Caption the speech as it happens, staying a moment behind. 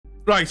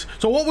Right,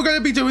 so what we're going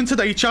to be doing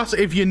today, chat,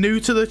 if you're new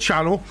to the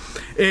channel,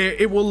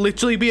 it will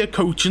literally be a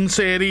coaching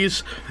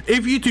series.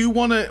 If you do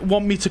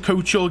want me to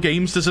coach your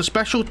games, there's a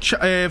special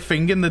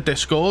thing in the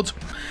Discord.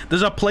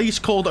 There's a place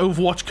called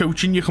Overwatch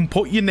Coaching. You can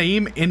put your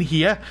name in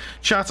here,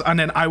 chat, and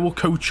then I will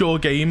coach your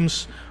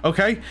games,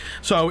 okay?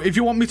 So if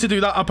you want me to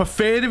do that, I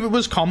prefer if it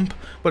was comp,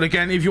 but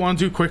again, if you want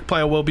to do quick play,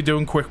 I will be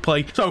doing quick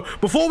play. So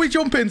before we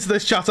jump into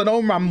this, chat, I know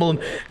I'm rambling,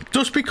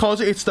 just because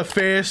it's the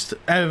first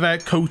ever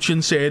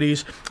coaching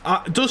series,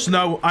 just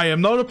know I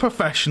am not a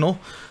professional.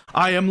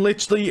 I am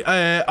literally,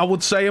 I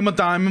would say I'm a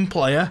diamond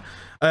player.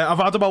 I've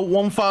had about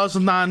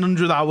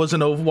 1,900 hours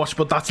in Overwatch,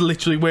 but that's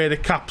literally where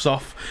it caps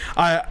off.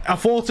 I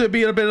thought it'd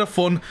be a bit of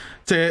fun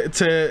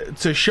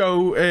to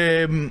show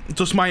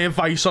just my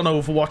advice on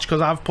Overwatch, because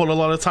I've put a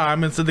lot of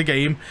time into the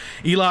game.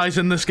 Eli's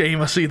in this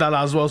game, I see that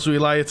as well, so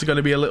Eli, it's going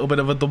to be a little bit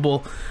of a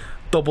double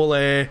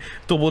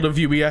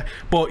review here,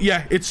 but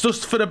yeah, it's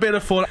just for a bit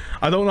of fun.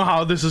 I don't know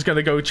how this is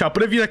gonna go, chat,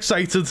 but if you're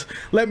excited,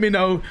 let me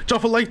know.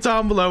 Drop a like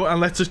down below and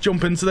let's just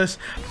jump into this.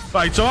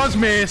 Right, so as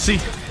Mercy,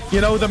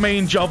 you know the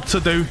main job to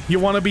do. You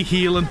want to be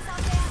healing.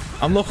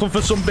 I'm looking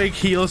for some big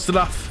healers to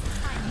that.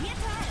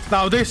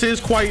 Now this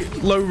is quite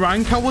low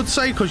rank, I would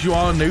say, because you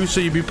are new, so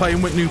you'll be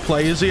playing with new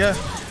players here.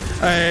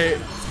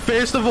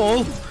 First of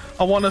all,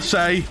 I want to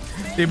say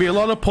there'll be a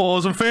lot of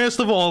pause, and first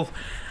of all,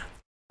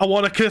 I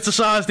want to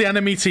criticize the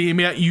enemy team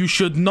here. You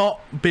should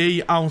not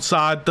be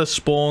outside the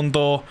spawn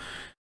door.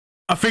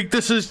 I think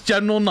this is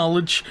general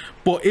knowledge,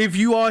 but if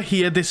you are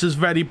here, this is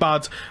very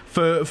bad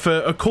for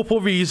a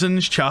couple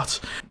reasons, chat.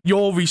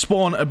 Your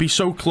respawn will be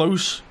so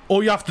close.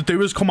 All you have to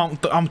do is come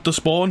out the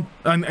spawn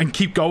and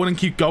keep going and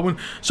keep going.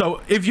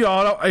 So if you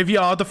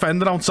are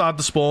defending outside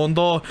the spawn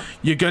door,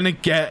 you're gonna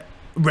get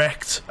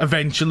wrecked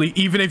eventually.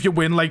 Even if you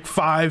win like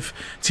 5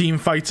 team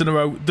fights in a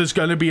row, there's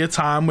going to be a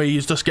time where you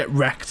just get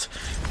wrecked.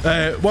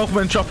 Welcome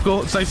in,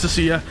 Tropical, it's nice to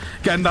see you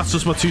again. That's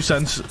just my 2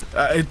 cents.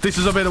 This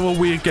is a bit of a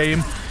weird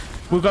game.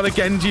 We've got a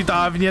Genji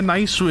diving here,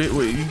 nice.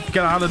 We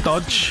get out of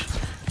dodge.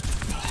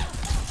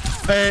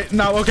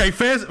 Now, okay,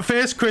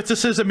 first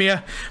criticism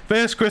here.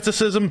 First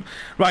criticism,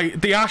 right,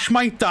 the Ashe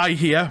might die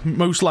here,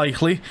 most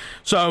likely.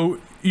 So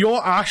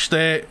your Ashe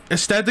there,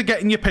 instead of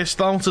getting your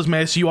pistol out as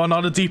Mercy, you are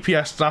not a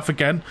DPS staff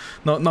again.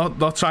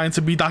 Not trying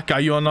to be that guy,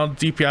 you are not a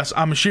DPS.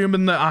 I'm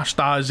assuming that Ashe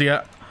dies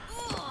here.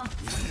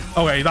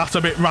 Okay, that's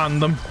a bit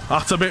random.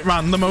 That's a bit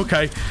random,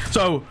 okay.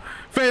 So,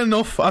 fair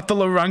enough, at the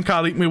low rank,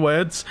 I'll eat my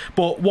words.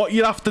 But what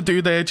you have to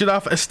do there,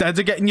 instead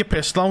of getting your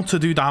pistol out to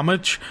do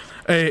damage,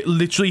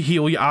 literally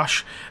heal your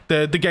Ashe.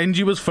 The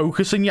Genji was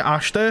focusing your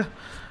Ashe there.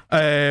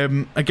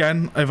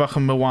 Again, if I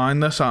can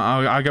rewind this,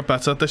 I get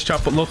better at this,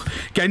 chat. But look,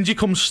 Genji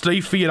comes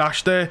straight for your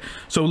Ashe there.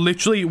 So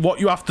literally what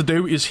you have to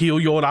do is heal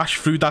your Ashe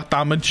through that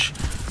damage.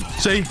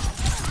 See?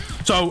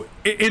 So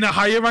in a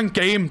higher rank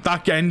game,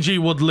 that Genji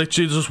would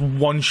literally just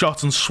one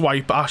shot and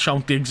swipe Ashe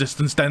out the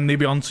existence, then they'd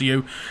be onto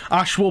you.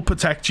 Ashe will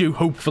protect you,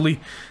 hopefully.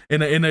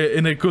 In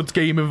a good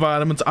game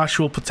environment, Ashe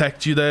will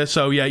protect you there.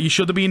 So yeah, you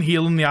should have been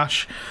healing the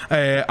Ashe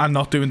and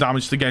not doing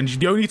damage to Genji.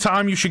 The only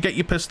time you should get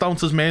your pistol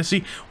out is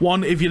Mercy.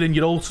 1, if you're in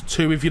your ult.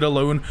 2, if you're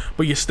alone,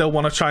 but you still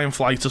want to try and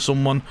fly to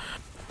someone.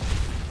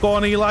 Go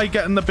on, Eli,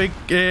 getting the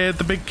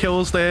big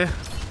kills there.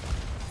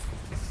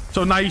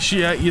 So nice,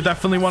 yeah, you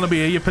definitely want to be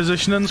here. Your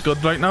positioning's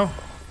good right now,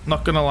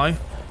 not gonna lie.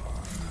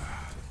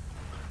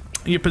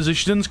 Your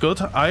positioning's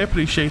good, I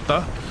appreciate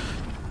that.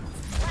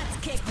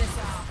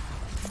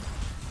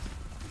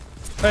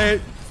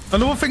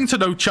 Another thing to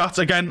note, chat,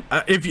 again,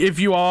 if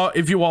you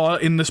are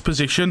in this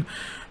position,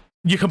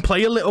 you can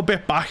play a little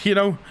bit back, you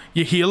know.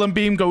 Your healing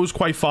beam goes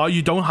quite far.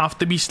 You don't have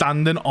to be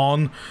standing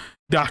on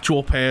the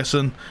actual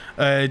person.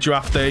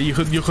 Giraffe there, you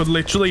could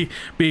literally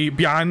be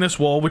behind this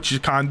wall, which is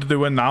kind of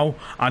doing now,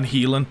 and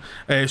healing.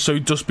 So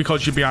just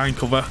because you're behind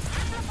cover.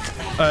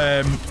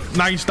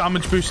 Nice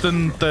damage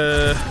boosting,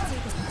 the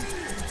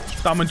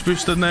damage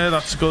boosting there,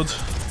 that's good.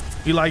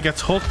 Eli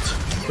gets hooked,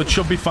 but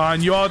should be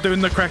fine. You are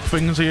doing the correct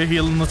things here,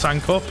 healing the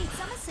tank up.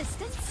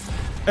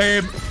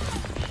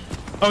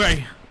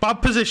 Okay, bad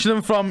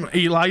positioning from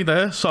Eli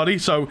there, sorry.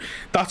 So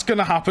that's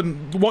gonna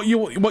happen. What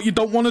you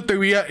don't want to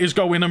do here is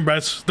go in and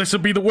res. This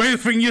would be the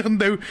worst thing you can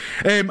do.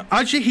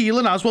 As you're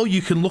healing as well,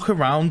 you can look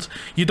around.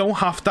 You don't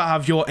have to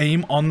have your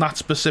aim on that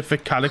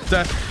specific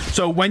character.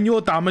 So when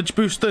you're damage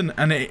boosting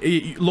and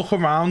look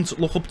around,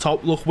 look up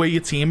top, look where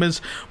your team is.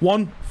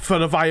 1, for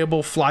a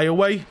viable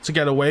flyaway to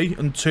get away,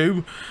 and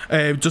 2,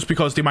 just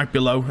because they might be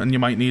low and you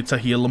might need to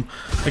heal them.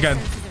 Again,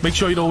 make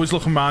sure you're always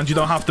looking around. You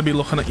don't have to be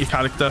looking at your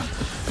character.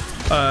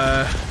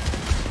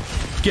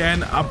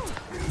 Again,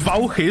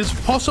 Valk is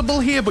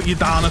possible here, but you're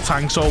down a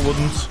tank, so I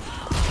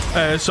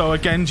wouldn't. So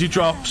again, Genji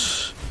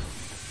drops.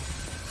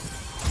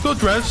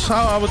 Good res.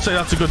 I would say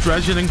that's a good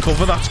res. You didn't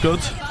cover. That's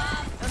good.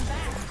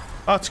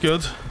 That's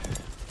good.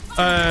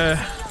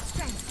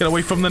 Get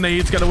away from the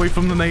nades. Get away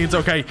from the nades.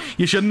 Okay,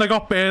 you shouldn't have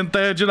got burnt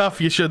there, Giraffe.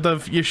 You should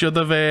have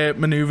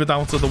maneuvered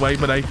out of the way.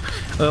 But hey,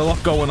 a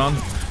lot going on.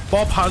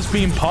 Bob has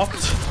been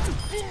popped.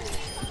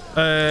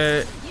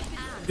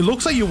 It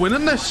looks like you're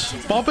winning this.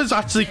 Bob is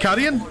actually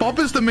carrying. Bob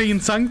is the main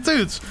tank,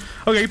 dudes.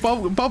 Okay,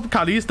 Bob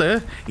carries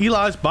there.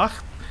 Eli's back.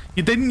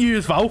 You didn't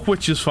use Valk,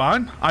 which is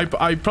fine.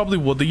 I probably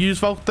would have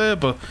used Valk there,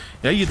 but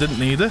yeah, you didn't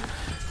need it.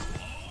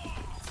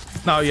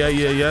 No,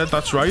 yeah,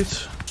 that's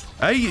right.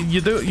 Hey,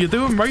 you're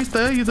doing right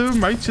there. You're doing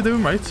right.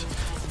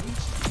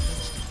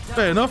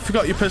 Fair enough. You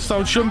got your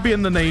pistol. Shouldn't be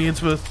in the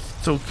nades, but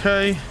it's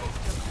okay.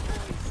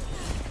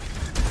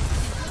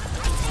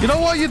 You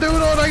know what? You're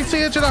doing all right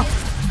here,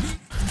 Giraffe.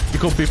 You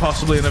could be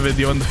possibly in a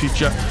video in the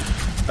future.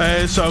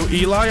 So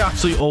Eli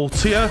actually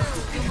ults here.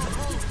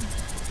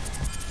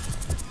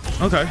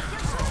 Okay.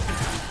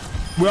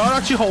 We are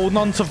actually holding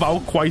on to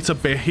Valk quite a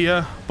bit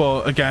here,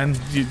 but again,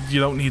 you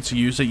don't need to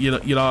use it. You're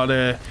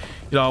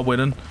not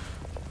winning.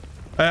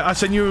 I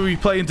sent you a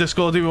replay in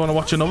Discord if you want to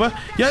watch another.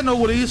 Yeah, no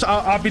worries.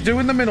 I'll be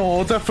doing them in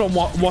order from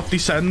what they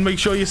send. Make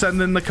sure you send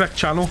in the correct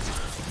channel.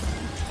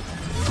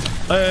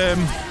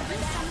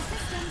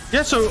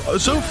 Yeah, so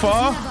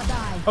far,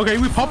 okay,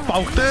 we popped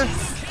Valk there.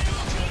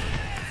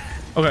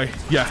 Okay,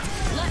 yeah.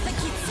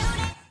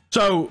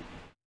 So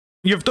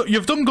you've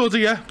done good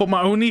here, but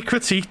my only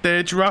critique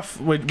there,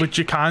 Giraffe, which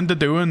you're kind of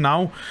doing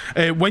now,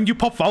 when you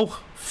pop Valk,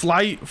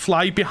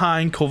 fly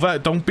behind cover.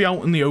 Don't be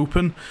out in the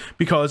open,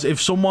 because if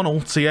someone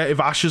ults here, if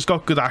Ash has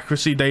got good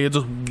accuracy, they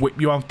just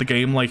whip you out the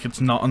game like it's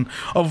nothing.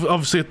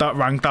 Obviously at that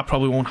rank that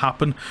probably won't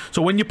happen.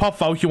 So when you pop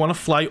Valk, you want to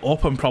fly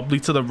up and probably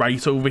to the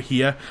right over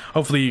here.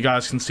 Hopefully you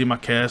guys can see my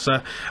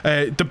cursor.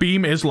 The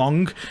beam is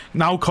long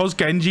now, cause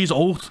Genji's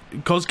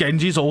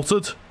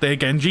ulted their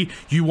Genji.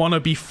 You want to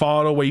be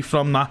far away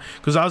from that,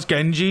 because as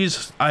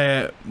Genji's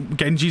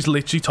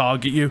literally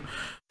target you.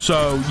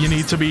 So you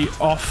need to be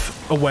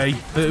off away,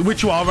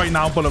 which you are right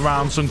now, but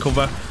around some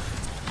cover.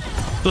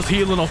 Just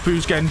healing up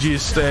who's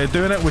Genji's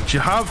doing it, which you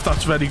have.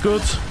 That's very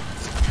good.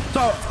 So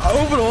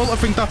overall, I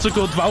think that's a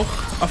good Valk.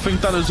 I think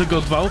that is a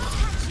good Valk.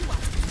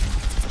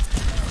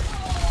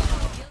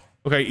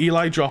 Okay,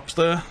 Eli drops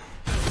there.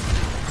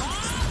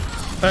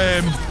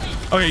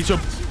 Okay, so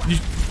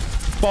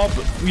Bob,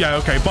 yeah,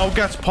 okay, Bob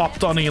gets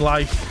popped on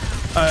Eli.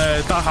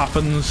 That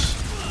happens.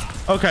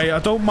 Okay, I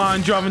don't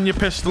mind you having your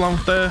pistol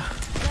out there.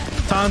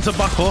 Time to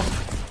back up.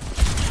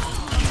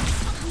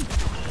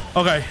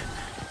 Okay.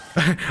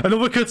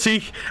 Another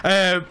critique.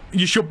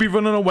 You should be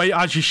running away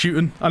as you're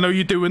shooting. I know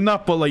you're doing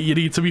that, but like you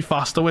need to be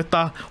faster with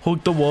that.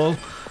 Hug the wall.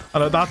 I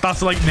know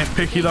that's like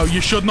nitpicky though.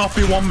 You should not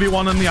be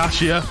 1v1 in the Ash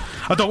here.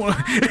 I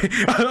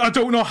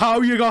don't know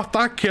how you got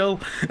that kill.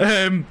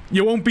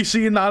 You won't be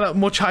seeing that at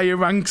much higher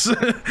ranks.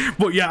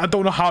 But yeah, I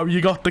don't know how you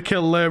got the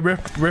kill there.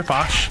 Rip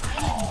Ash.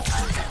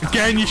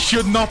 Again, you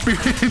should not be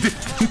doing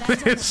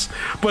this,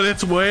 but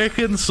it's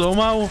working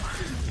somehow.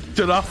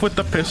 Giraffe with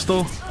the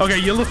pistol. Okay,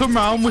 you're looking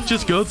around, which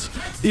is good.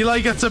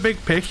 Eli gets a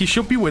big pick. He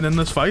should be winning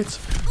this fight.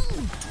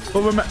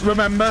 But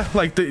remember,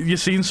 like, you're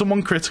seeing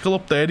someone critical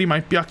up there. He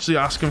might be actually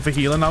asking for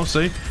healing now,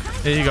 see?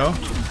 There you go.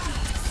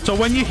 So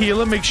when you're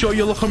healing, make sure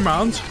you're looking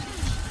around.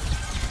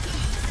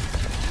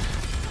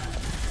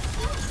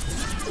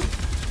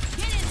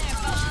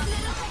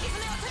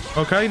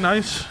 Okay,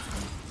 nice.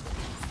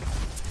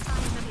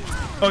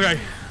 Okay,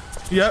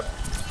 yep.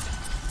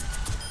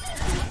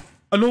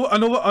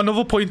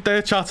 Another point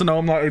there, chat. I know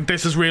I'm like,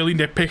 this is really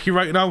nitpicky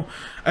right now.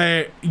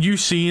 You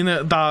seen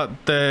that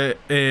the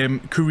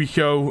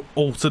Kuriko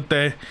ulted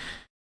there.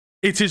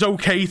 It is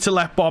okay to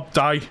let Bob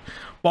die.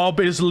 Bob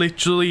is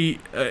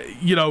literally,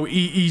 you know,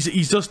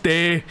 he's just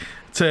there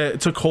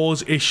to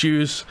cause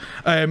issues.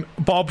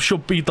 Bob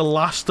should be the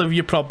last of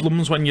your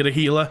problems when you're a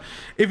healer.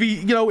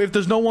 If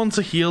there's no one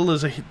to heal,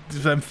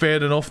 then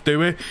fair enough,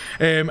 do it.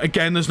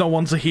 Again, there's no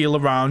one to heal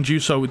around you,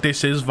 so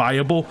this is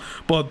viable.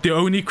 But the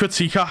only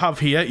critique I have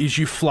here is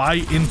you fly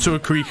into a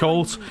creek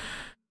ult.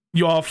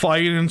 You are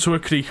flying into a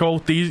creek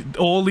ult.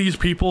 All these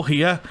people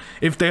here,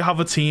 if they have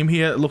a team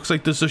here, it looks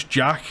like there's this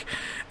Jack.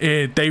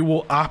 They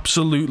will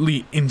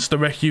absolutely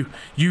insta-wreck you.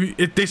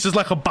 This is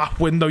like a bat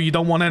window. You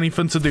don't want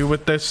anything to do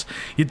with this.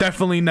 You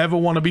definitely never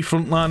want to be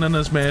frontlining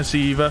as Mercy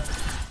either.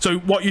 So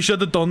what you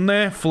should have done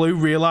there,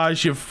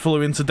 realize you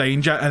flew into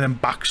danger and then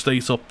back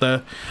straight up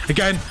there.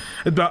 Again,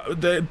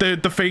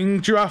 the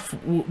thing, Giraffe,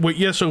 with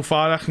you so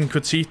far I can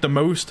critique the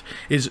most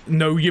is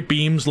know your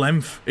beam's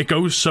length. It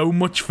goes so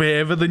much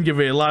further than you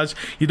realize.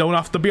 You don't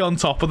have to be on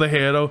top of the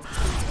hero.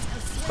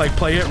 Like,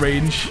 play at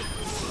range.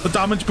 The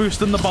damage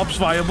boost in the Bob's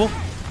viable.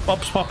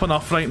 Bob's popping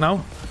off right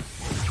now.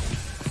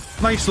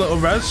 Nice little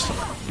res.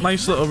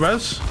 Nice little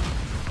res.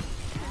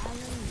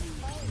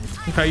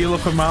 Okay, you're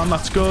looking around.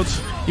 That's good.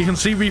 You can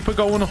see Reaper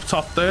going up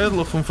top there,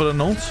 looking for a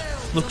nult.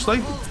 Looks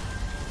like.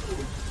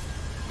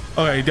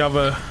 Okay, do you have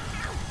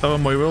a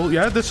Moira?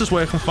 Yeah, this is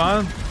working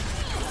fine.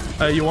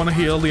 You want to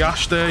heal the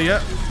Ash there,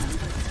 yeah.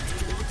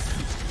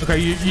 Okay,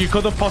 you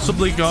could have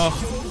possibly got.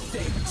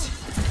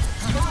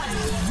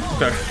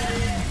 Okay.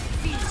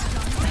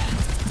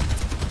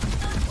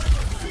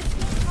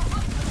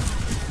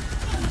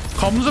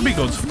 Comms would be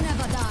good.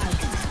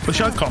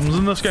 Wish I had comms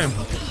in this game.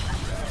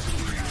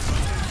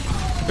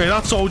 Okay,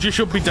 that soldier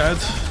should be dead.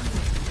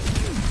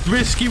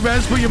 Risky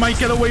res, but you might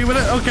get away with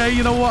it. Okay,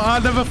 you know what? I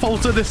never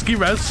faulted risky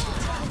res.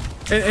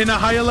 In a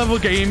higher level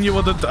game, you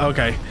would have...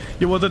 Okay,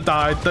 you would have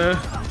died there.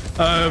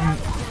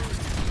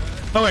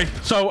 Okay,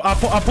 so I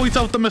point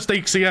out the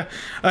mistakes here.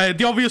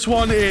 The obvious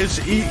one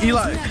is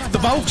Eli. The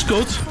Valk's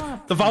good.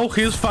 The Valk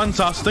is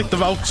fantastic. The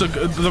Valk's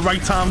the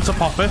right time to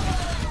pop it.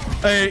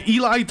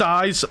 Eli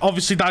dies.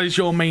 Obviously, that is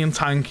your main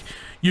tank.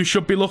 You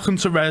should be looking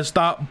to res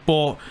that,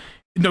 but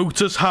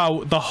notice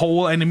how the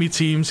whole enemy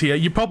team's here.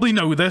 You probably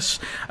know this.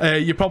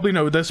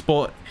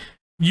 But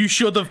you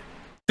should have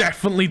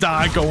definitely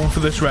died going for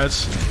this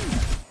res.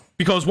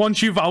 Because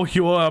once you Valk,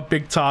 you're a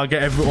big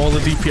target. All the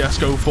DPS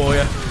go for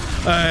you.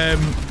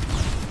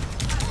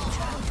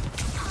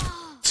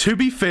 To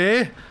be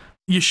fair,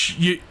 you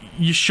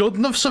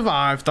shouldn't have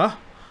survived that.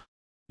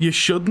 You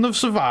shouldn't have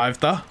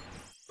survived that.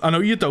 I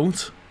know you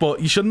don't, but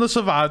you shouldn't have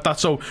survived that.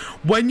 So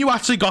when you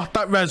actually got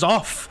that res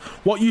off,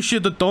 what you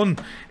should have done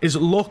is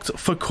looked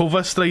for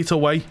cover straight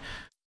away.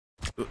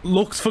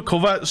 Looked for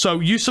cover.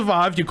 So you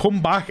survived, you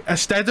come back.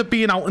 Instead of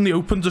being out in the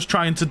open just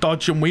trying to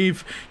dodge and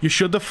weave, you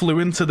should have flew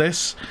into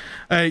this.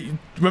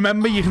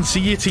 Remember, you can see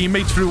your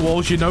teammates through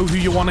walls. You know who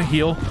you want to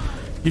heal.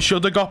 You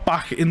should have got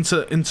back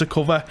into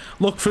cover.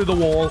 Look through the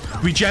wall.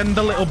 Regen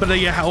a little bit of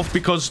your health,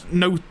 because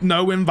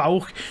in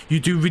Valk, you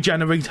do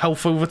regenerate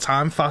health over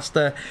time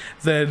faster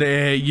than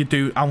you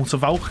do out of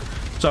Valk.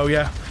 So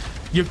yeah,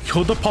 you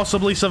could have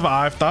possibly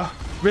survived that.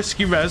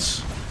 Risky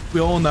res,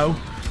 we all know.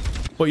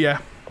 But yeah.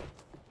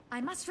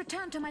 I must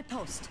return to my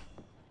post.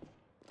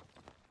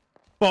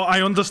 Well,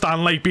 I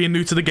understand, like, being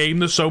new to the game,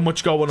 there's so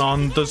much going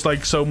on. There's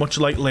like so much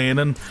like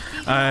learning.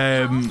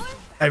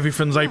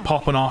 Everything's like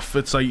popping off.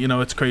 It's like, you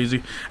know, it's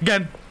crazy.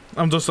 Again,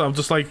 I'm just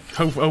like,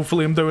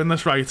 hopefully I'm doing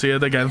this right here.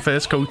 Again,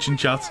 first coaching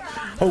chat.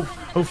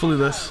 Hopefully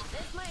this.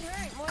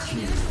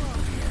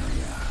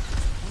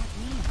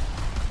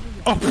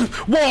 Oh,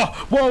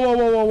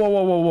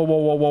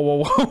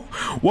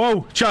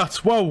 whoa, chat.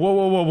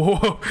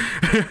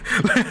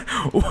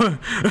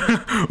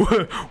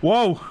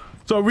 Whoa.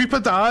 So Reaper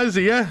dies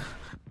here.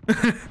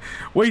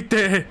 Wait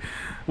there.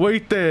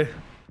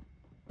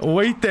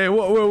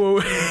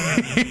 Whoa.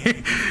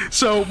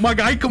 So my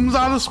guy comes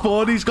out of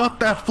spawn, he's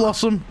got Death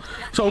Blossom.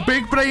 So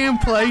big brain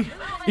play.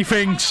 He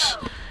thinks,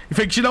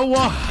 you know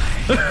what?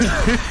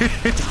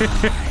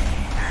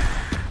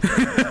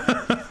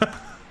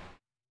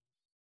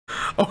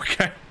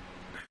 Okay.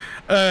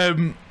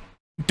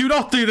 Do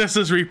not do this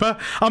as Reaper.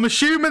 I'm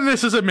assuming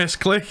this is a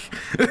misclick.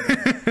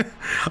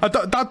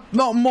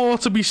 Not more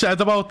to be said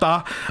about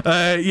that.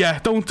 Yeah,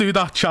 don't do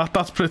that, chat.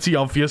 That's pretty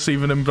obvious,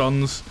 even in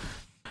bronze.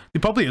 He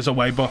probably is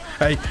away, but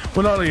hey,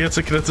 we're not here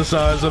to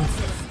criticize him.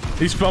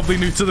 He's probably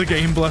new to the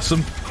game, bless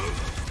him.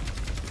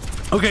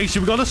 Okay,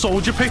 so we got a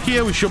soldier pick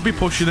here. We should be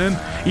pushing in.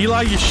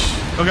 Eli,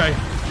 okay.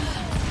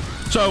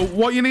 So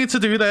what you need to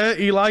do there,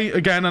 Eli,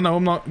 again, I know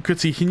I'm not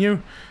critiquing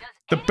you.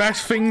 The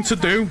best thing to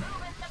do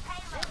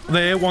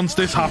there, once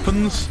this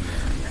happens,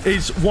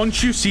 is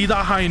once you see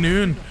that high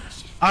noon,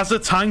 as a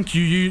tank,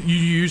 you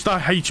use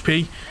that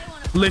HP.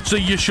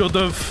 Literally, you should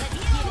have...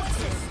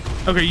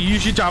 Okay, you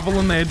use your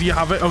javelin there. Do you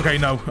have it? Okay,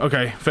 no.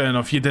 Okay, fair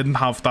enough. You didn't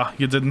have that.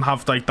 You didn't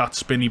have like that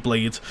spinny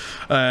blade.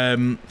 Fair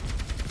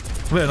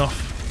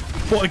enough.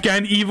 But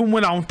again, even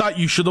without that,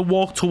 you should have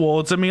walked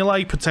towards him.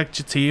 Eli, protect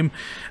your team.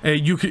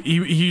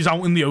 He's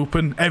out in the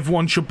open.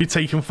 Everyone should be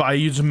taking fire.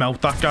 You just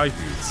melt that guy.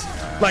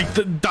 Like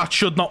that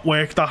should not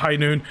work. That high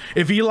noon.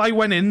 If Eli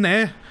went in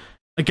there,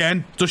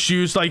 again, just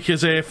use like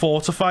his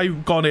fortify.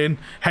 Gone in,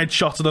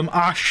 headshotted him.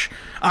 Ash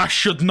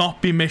should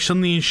not be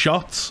missing these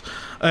shots.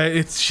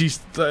 It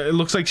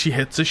looks like she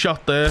hits a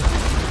shot there.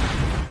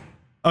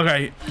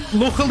 Okay,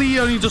 luckily you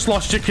only just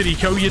lost your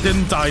Kiriko. You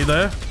didn't die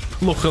there.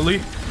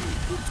 Luckily,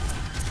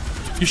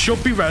 you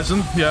should be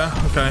resin. Yeah,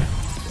 okay.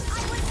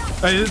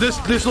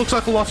 This looks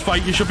like a lost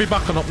fight. You should be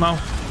backing up now.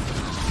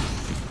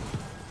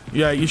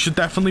 Yeah, you should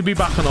definitely be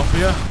backing up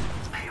here.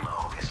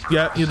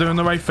 Yeah, you're doing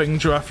the right thing,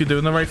 Giraffe. You're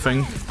doing the right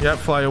thing. Yeah,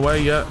 fly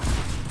away. Yeah.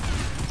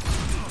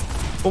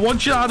 But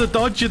once you're out of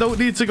dodge, you don't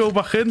need to go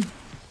back in.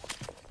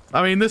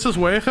 I mean, this is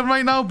working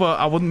right now, but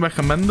I wouldn't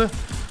recommend it.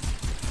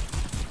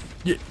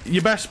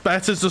 Your best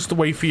bet is just to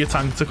wait for your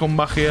tank to come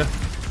back here,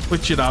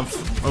 which you'd have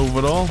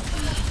overall.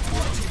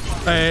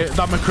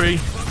 That McCree,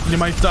 you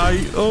might die.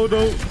 Oh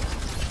no.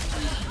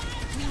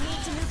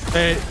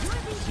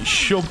 You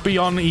should be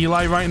on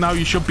Eli right now.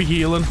 You should be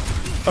healing.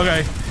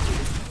 Okay.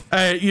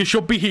 You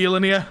should be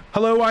healing here.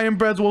 Hello,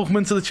 Ironbread. Welcome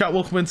into the chat.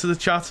 Welcome into the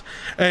chat.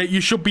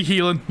 You should be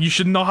healing. You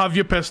should not have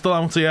your pistol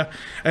out here.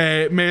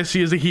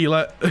 Mercy is a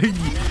healer.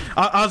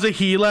 As a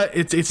healer,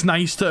 it's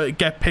nice to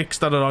get picks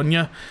that are on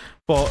you,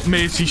 but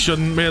Mercy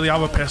shouldn't really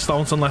have a pistol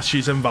out unless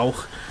she's in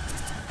Valk.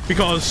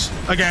 Because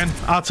again,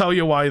 I'll tell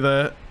you why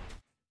there.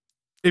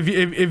 If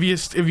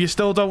you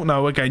still don't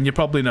know, again, you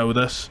probably know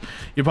this.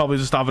 You're probably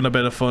just having a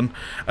bit of fun.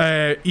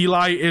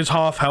 Eli is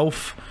half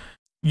health.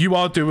 You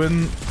are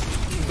doing...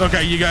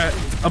 Okay, you get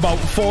about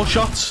 4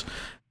 shots.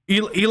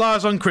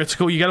 Eli's on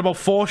critical. You get about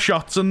 4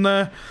 shots in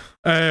there.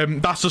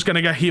 That's just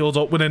gonna get healed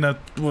up within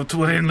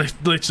literally a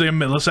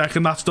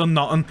millisecond. That's done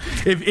nothing.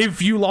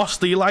 If you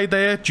lost Eli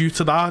there due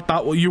to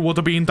that you would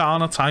have been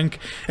down a tank,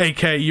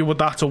 aka you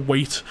would have to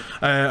wait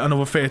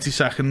another 30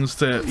 seconds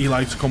to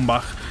Eli to come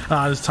back.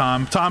 That is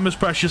time is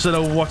precious at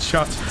Overwatch,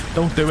 chat.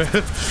 Don't do it.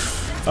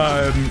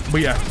 But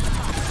yeah,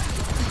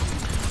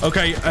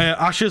 okay,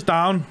 Ash is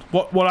down.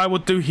 What I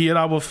would do here,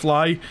 I would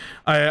fly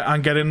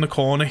and get in the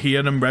corner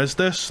here and res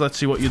this. Let's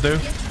see what you do.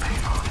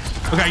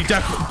 Okay,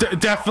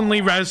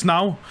 definitely res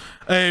now.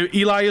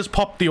 Eli has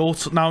popped the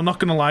ult. Now, I'm not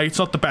gonna lie, it's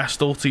not the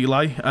best ult,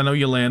 Eli. I know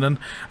you're learning,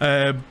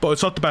 but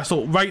it's not the best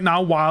ult right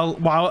now.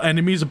 While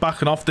enemies are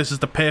backing off, this is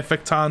the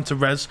perfect time to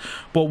res.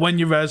 But when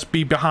you res,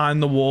 be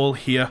behind the wall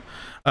here.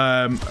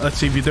 Let's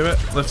see if you do it.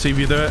 Let's see if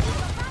you do it.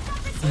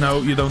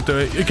 No, you don't do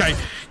it. Okay,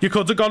 you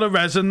could have got a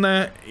res in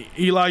there.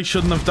 Eli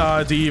shouldn't have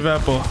died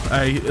either, but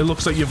hey, it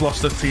looks like you've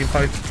lost the team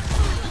fight.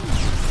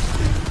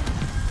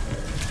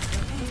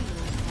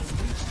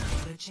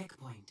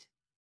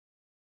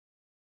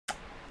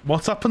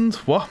 What's happened?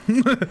 What?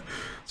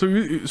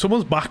 So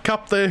someone's back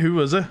cap there. Who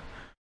is it?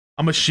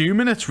 I'm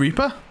assuming it's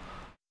Reaper.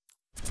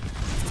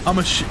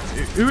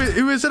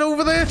 Who is it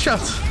over there, chat?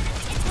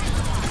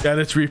 Yeah,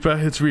 it's Reaper.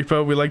 It's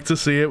Reaper. We like to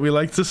see it. We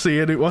like to see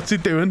it. What's he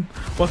doing?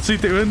 What's he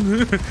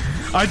doing?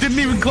 I didn't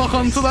even clock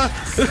onto that.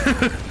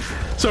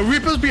 So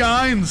Reaper's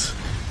behind.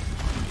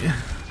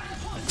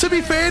 To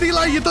be fair,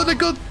 Eli, you done a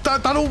good.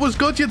 That all was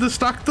good. You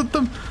distracted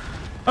them.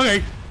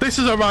 Okay, this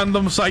is a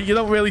random site. You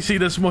don't really see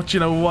this much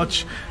in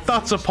Overwatch.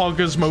 That's a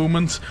Poggers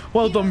moment.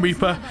 Well done,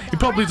 Reaper. He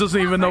probably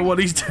doesn't even know what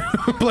he's doing.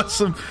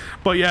 Bless him.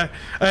 But yeah,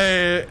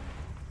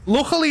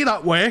 luckily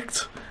that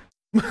worked.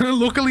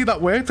 Luckily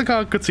that worked. I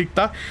can't critique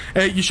that.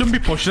 You shouldn't be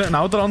pushing it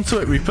now. They're onto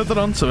it, Reaper. They're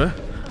onto it.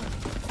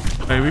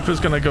 Reaper's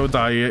gonna go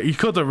die here. He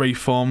could have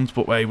reformed,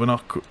 but wait, we're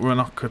not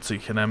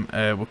critiquing him.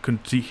 We're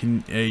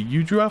critiquing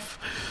you, Giraffe.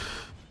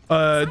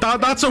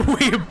 That's a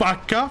weird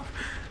back cap.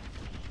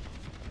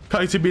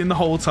 Coyote being the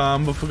whole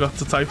time, but forgot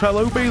to type.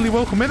 Hello, Bailey.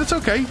 Welcome in. It's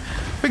okay.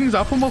 Things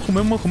happen. Welcome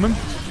in. Welcome in.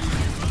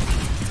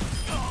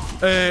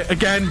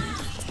 Again.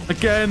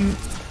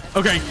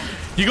 Okay.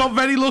 You got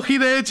very lucky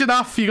there,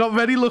 Giraffe. You got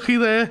very lucky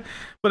there.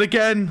 But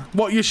again,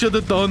 what you should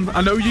have done.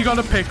 I know you got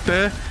a pick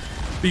there.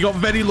 But you got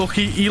very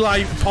lucky.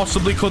 Eli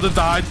possibly could have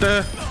died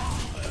there.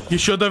 You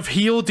should have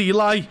healed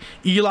Eli.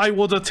 Eli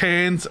would have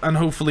turned and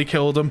hopefully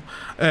killed him.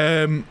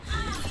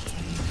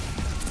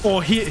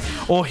 Or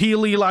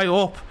heal Eli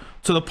up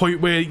to the point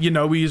where you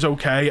know he's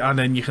okay, and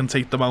then you can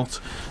take them out.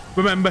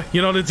 Remember,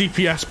 you're not a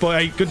DPS, but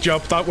hey, good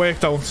job. That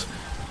worked out.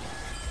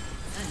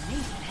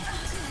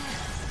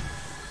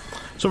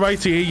 So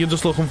right here, you're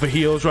just looking for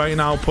heals right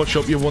now. Push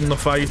up, you won the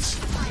fight.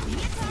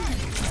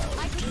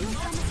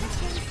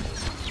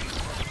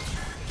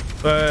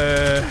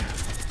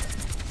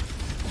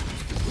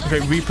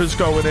 Okay, Reaper's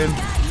going in.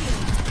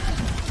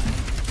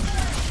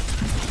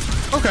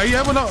 Okay,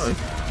 yeah, we're not...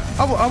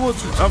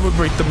 I would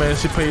rate the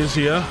Mercy players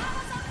here.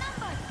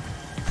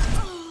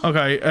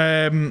 Okay,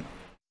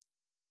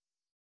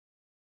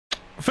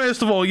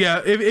 first of all, yeah,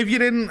 if you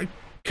didn't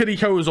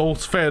Kiriko's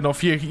ult, fair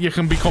enough, you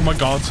can become a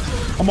god.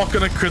 I'm not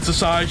going to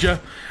criticize you,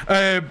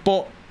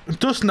 but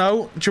just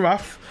know,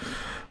 Giraffe,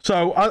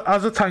 so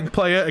as a tank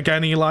player,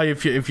 again, Eli,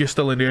 if you're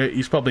still in here,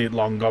 he's probably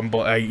long gone,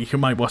 but hey, you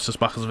might watch this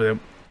back as a video.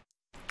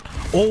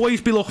 Always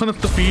be looking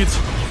at the feed.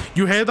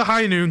 You hear the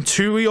high noon, both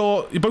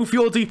your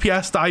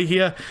DPS die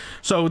here,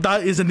 so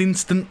that is an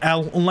instant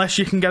L unless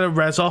you can get a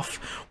res off.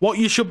 What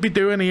you should be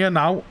doing here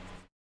now,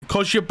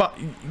 because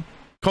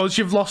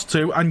you've lost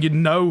two, and you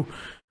know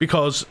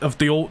because of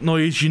the ult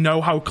noise, you know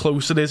how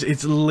close it is.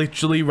 It's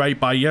literally right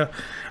by you.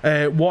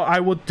 What I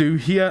would do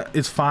here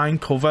is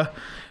find cover.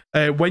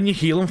 When you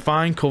heal and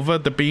find cover,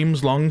 the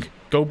beam's long.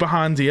 Go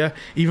behind here.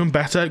 Even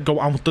better, go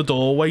out the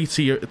doorway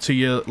to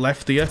your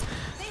left here.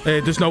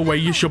 There's no way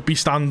you should be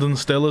standing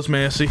still as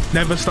Mercy.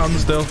 Never stand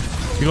still,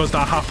 because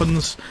that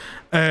happens.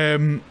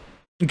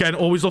 Again,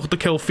 always look at the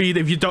kill feed.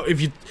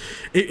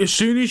 As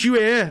soon as you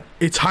hear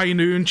it's high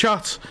noon,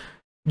 chat,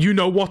 you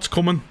know what's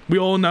coming. We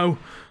all know.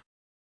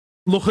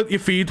 Look at your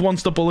feed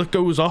once the bullet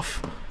goes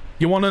off.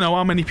 You want to know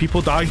how many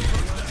people die.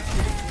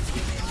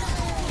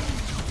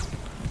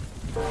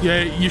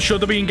 Yeah, you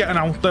should have been getting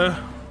out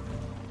there.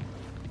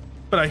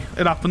 But hey,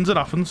 it happens. It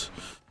happens.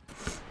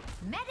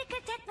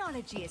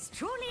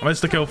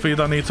 Where's the kill feed?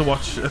 I need to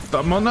watch.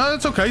 No,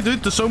 it's okay,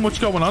 dude. There's so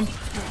much going on.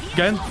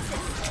 Again.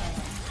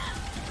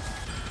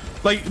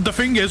 Like, the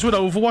thing is with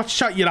Overwatch,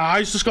 chat, your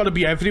eyes just got to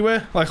be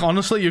everywhere. Like,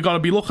 honestly, you got to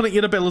be looking at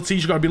your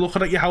abilities. You got to be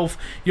looking at your health.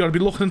 You got to be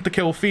looking at the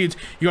kill feed.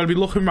 You got to be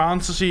looking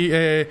around to see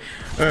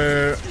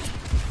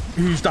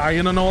who's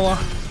dying and all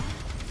that.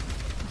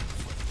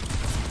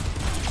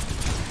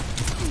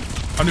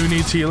 And who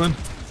needs healing.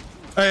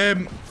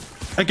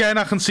 Again,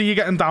 I can see you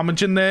getting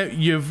damage in there.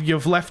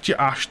 You've left your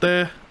Ash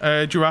there,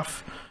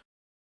 Giraffe.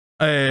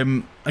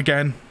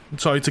 Again,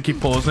 sorry to keep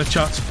pausing it,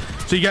 chat.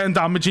 So you're getting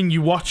damage and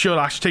you watch your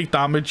Ash take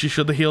damage. You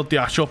should have healed the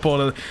Ash up,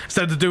 or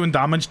instead of doing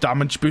damage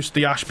boost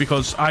the Ash,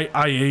 because I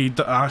hate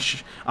the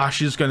Ash.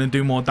 Ash is going to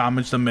do more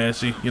damage than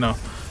Mercy, you know.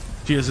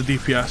 She has a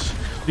DPS.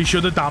 He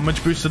should have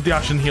damage boosted the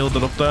Ashe and healed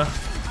it up there.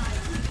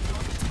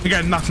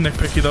 Again, that's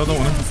nitpicky though, don't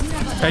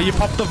want to. You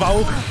pop the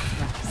Valk.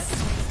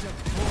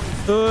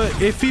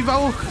 Iffy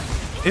Valk.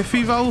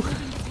 Iffy Valk.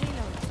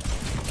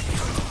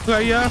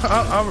 Okay, yeah,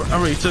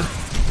 I rate it.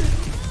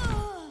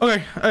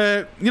 Okay,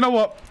 you know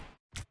what?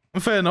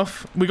 Fair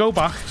enough. We go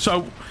back.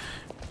 So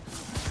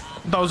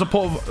that was a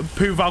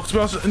poo Valk, to be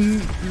honest.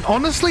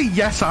 Honestly,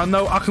 yes, I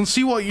know. I can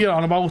see what you're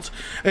on about.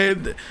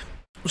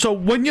 So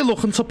when you're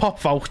looking to pop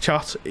Valk,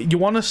 chat, you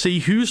want to see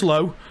who's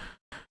low.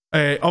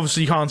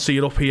 Obviously, you can't see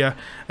it up here.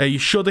 You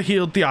should have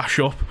healed the Ashe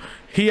up.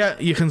 Here,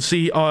 you can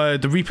see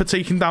the Reaper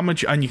taking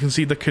damage, and you can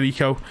see the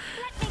Kiriko.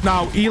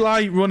 Now,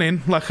 Eli run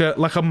in like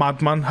a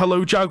madman.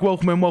 Hello, Jag.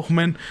 Welcome in, welcome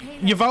in.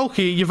 You're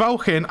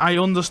Valking, I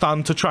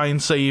understand, to try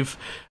and save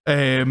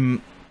Eli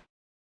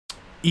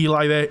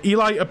there.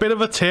 Eli, a bit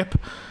of a tip.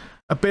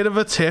 A bit of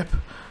a tip.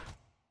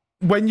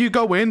 When you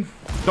go in,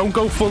 don't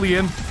go fully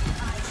in.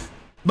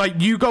 Like,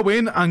 you go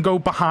in and go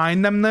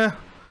behind them there.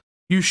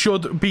 You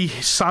should be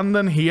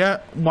standing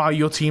here while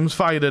your team's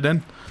fired it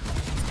in.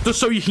 Just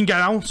so you can get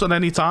out at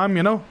any time,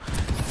 you know?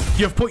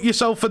 You've put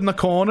yourself in the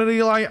corner,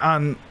 Eli,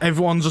 and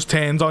everyone just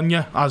turned on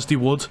you, as they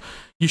would.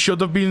 You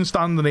should have been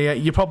standing here.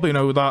 You probably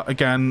know that,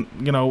 again,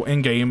 you know,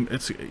 in-game.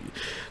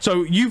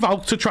 So you've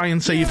out to try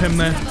and save him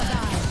there.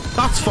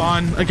 That's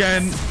fine.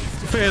 Again,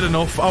 fair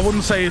enough. I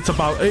wouldn't say it's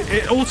about...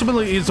 It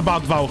ultimately is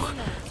about Valk.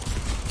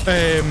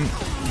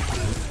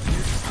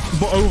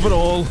 But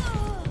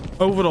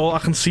overall, I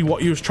can see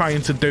what he was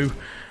trying to do.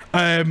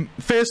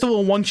 First of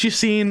all, once you've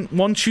seen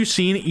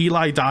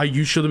Eli die,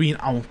 you should have been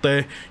out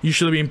there. You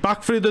should have been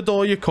back through the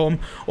door you come,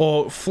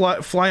 or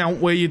fly out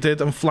where you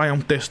did and fly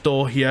out this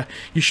door here.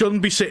 You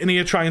shouldn't be sitting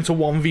here trying to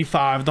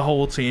 1v5 the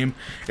whole team.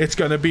 It's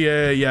gonna be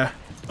a yeah.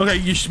 Okay,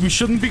 we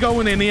shouldn't be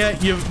going in here.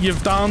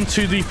 You've down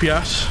 2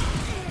 DPS.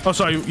 Oh,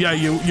 sorry. Yeah,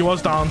 you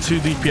was down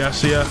 2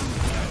 DPS here.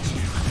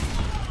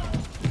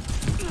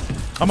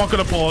 I'm not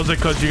gonna pause it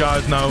because you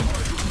guys know.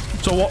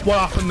 So what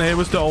happened there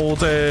was the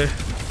old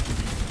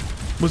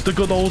was the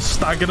good old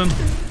staggering.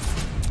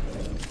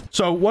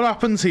 So what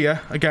happens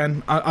here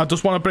again? I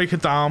just want to break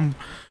it down.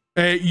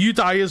 You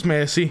die as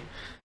Mercy.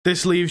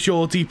 This leaves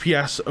your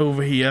DPS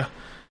over here.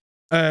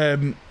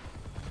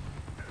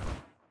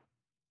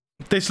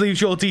 This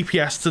leaves your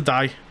DPS to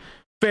die.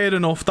 Fair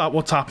enough. That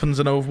what happens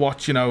in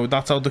Overwatch. You know,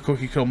 that's how the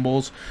cookie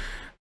crumbles.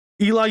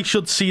 Eli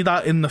should see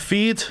that in the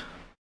feed.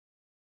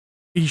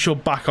 He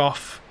should back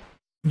off.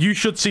 You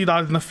should see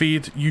that in the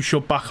feed. You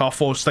should back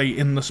off or stay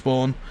in the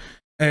spawn.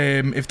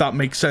 If that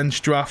makes sense,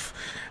 Draft.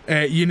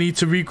 You need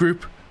to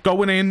regroup.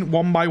 Going in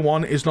one by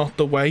one is not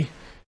the way.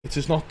 It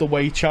is not the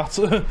way, chat.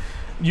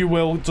 You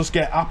will just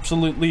get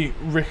absolutely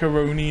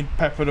rickaroni,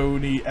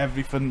 pepperoni,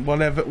 everything.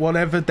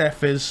 Whatever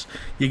death is,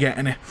 you're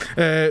getting it.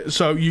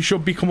 So you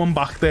should be coming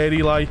back there,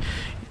 Eli.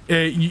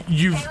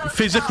 You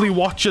physically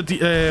watch your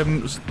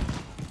team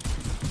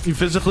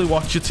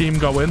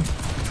go in.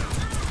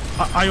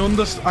 I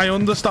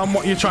understand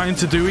what you're trying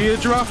to do here,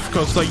 Giraffe,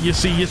 because like you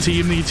see your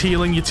team needs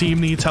healing, your team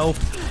needs help.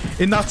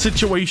 In that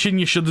situation,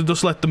 you should have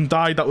just let them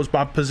die. That was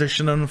bad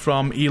positioning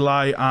from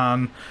Eli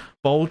and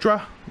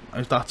Boldra,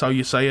 if that's how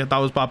you say it. That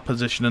was bad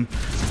positioning.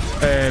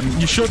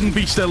 You shouldn't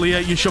be still here.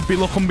 You should be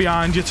looking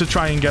behind you to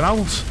try and get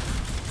out.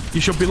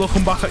 You should be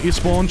looking back at your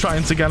spawn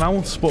trying to get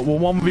out, but we're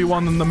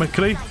 1v1 in the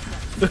McCree.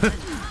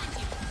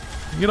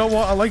 You know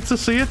what? I like to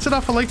see it,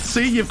 Giraffe. I like to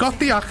see it. You've got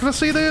the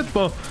accuracy there,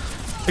 but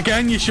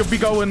again, you should be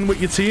going with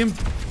your team.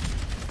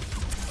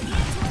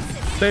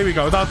 There we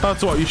go.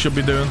 That's what you should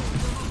be doing.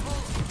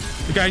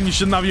 Again, you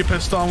shouldn't have your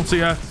pistol out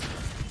here.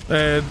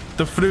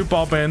 The fruit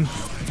bob in.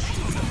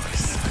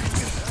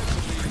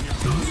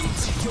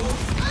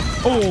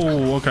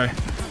 Oh, okay.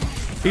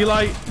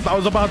 Eli, that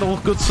was a bad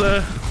look, good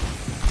sir.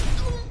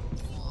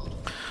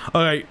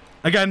 Alright,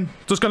 again,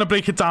 just going to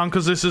break it down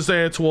because this is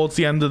towards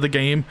the end of the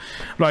game.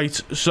 Right,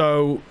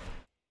 so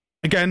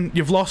again,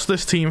 you've lost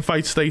this team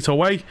fight straight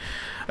away.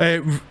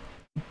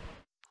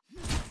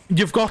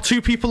 You've got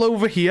 2 people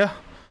over here.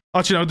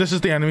 Actually, no, this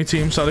is the enemy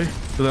team, sorry.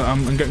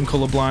 I'm getting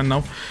colourblind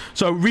now.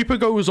 So, Reaper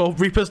goes up.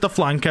 Reaper's the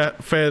flanker.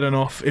 Fair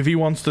enough, if he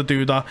wants to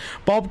do that.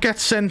 Bob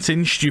gets sent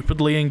in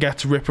stupidly and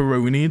gets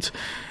ripperonied.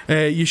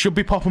 You should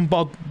be popping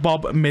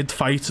Bob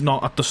mid-fight,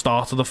 not at the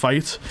start of the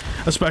fight.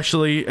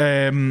 Especially,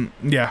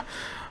 yeah.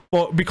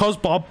 But because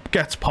Bob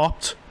gets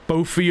popped,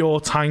 both for your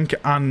tank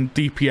and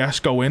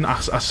DPS go in. I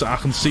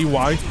can see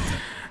why.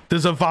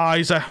 There's a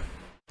visor.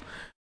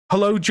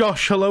 Hello,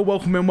 Josh. Hello,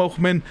 welcome in,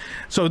 welcome in.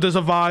 So there's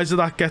a visor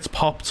that gets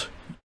popped.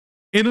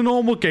 In a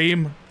normal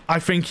game, I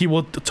think he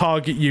would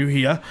target you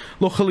here.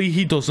 Luckily,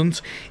 he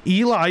doesn't.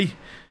 Eli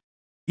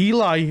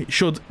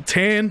should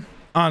turn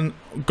and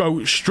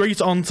go straight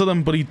onto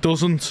them, but he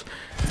doesn't.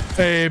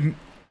 The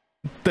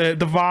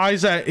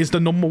visor is the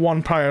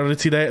 #1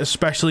 priority there,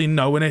 especially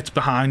knowing it's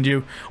behind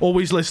you.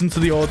 Always listen to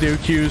the audio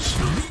cues.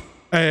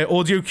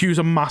 Audio cues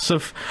are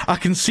massive. I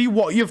can see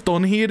what you've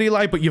done here,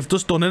 Eli, but you've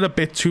just done it a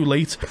bit too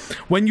late.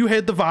 When you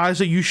hit the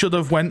visor, you should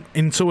have went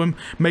into him,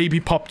 maybe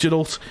popped your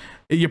ult.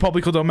 You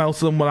probably could have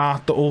melted them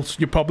without the ult.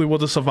 You probably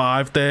would have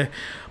survived there.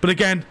 But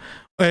again,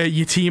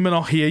 your team are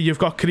not here. You've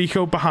got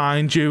Kiriko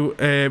behind you.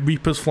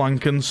 Reaper's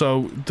flanking,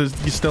 so you're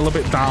still a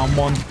bit down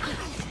one.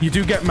 You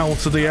do get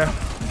melted here.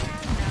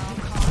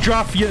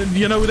 Draft,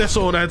 you know this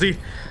already.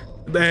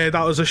 That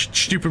was a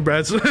stupid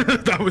res.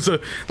 that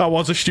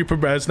was a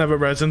stupid res. Never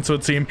res into a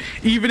team.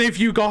 Even if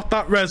you got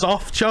that res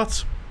off,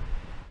 chat.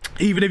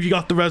 Even if you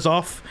got the res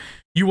off,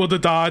 you would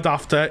have died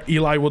after.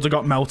 Eli would have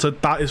got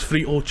melted. That is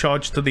free ult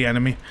charge to the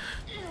enemy.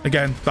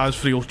 Again, that is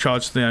free ult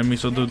charge to the enemy,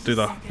 so don't do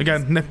that.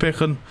 Again,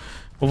 nitpicking.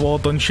 We've all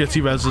done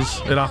shitty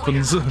reses. It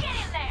happens.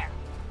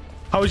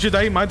 How was your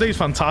day? My day's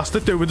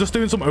fantastic, dude. We're just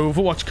doing some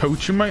Overwatch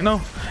coaching right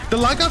now. The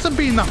lag hasn't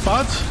been that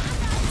bad.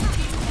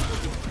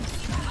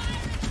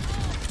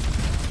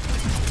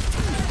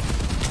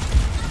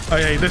 Oh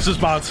yeah, this is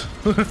bad.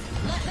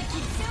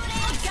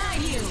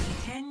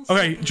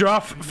 Okay,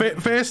 Giraffe,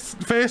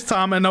 first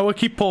time, I know I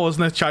keep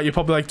pausing the chat, you're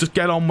probably like, just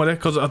get on with it,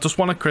 because I just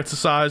want to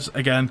criticize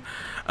again.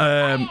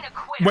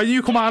 When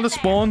you come out of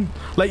spawn,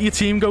 let your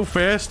team go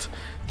first.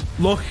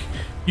 Look,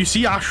 you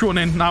see Ash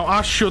running. Now,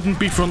 Ash shouldn't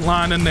be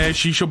frontlining there,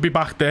 she should be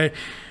back there.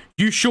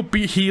 You should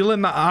be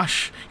healing that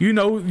Ash. You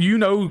know,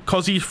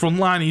 because he's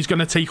frontline, he's going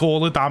to take all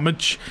the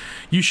damage.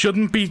 You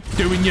shouldn't be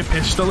doing your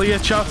pistol here,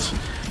 chat.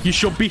 You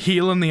should be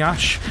healing the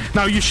Ash.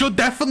 Now, you should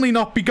definitely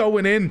not be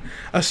going in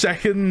a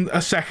second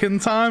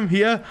time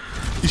here.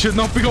 You should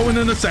not be going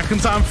in a second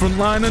time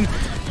frontlining.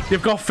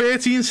 You've got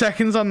 13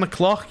 seconds on the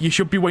clock. You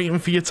should be waiting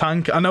for your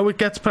tank. I know it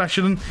gets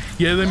pressuring.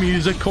 Yeah, the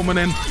music coming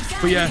in.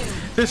 But yeah,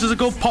 this is a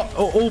good pop.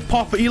 Old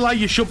pop. Eli,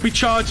 you should be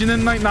charging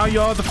in right now.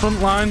 You're the front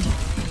line.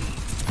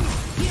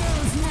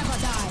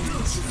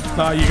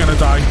 Nah, you're gonna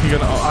die. You're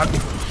gonna...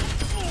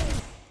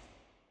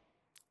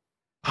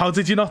 How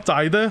did you not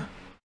die there?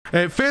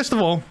 First of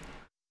all,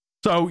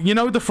 so you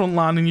know the front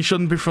line and you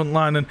shouldn't be front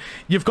lining.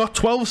 You've got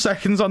 12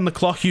 seconds on the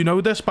clock. You know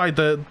this by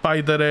the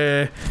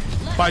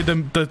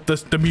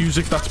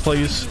music that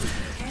plays.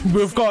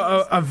 We've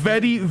got a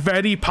very,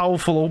 very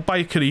powerful ult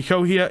by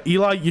Kiriko here.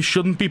 Eli, you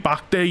shouldn't be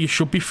back there. You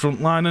should be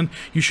front lining.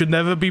 You should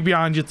never be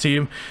behind your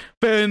team.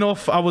 Fair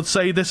enough. I would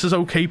say this is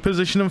okay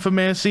positioning for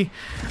Mercy.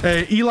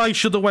 Eli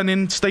should have went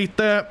in, stayed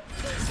there.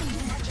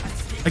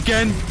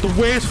 Again, the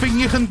worst thing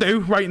you can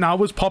do right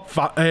now is pop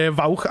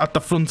Valk at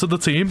the front of the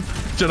team.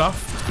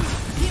 Giraffe.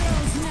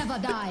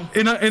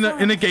 In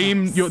a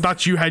game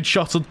that you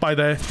headshotted by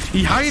there.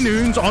 He high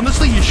noons.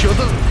 Honestly, you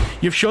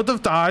should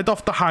have died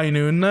off the high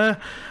noon there.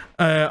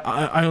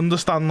 I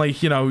understand,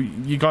 like, you know,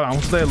 you got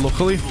out there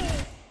luckily,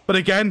 but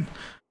again,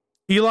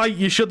 Eli,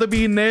 you should have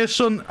been there,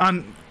 son.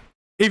 And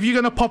if you're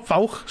gonna pop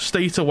Valk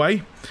straight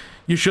away,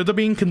 you should have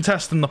been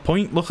contesting the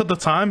point. Look at the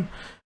time.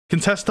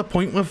 Contest the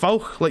point with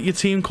Valk, let your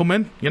team come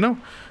in, you know.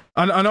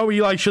 And I know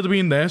Eli should have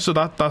been there, so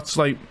that's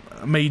like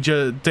a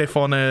major diff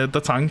on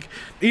the tank.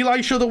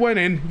 Eli should have went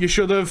in. You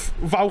should have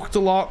Valked a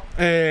lot,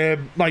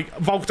 like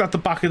Valked at the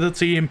back of the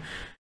team.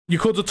 You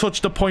could have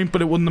touched the point,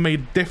 but it wouldn't have made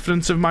a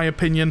difference, in my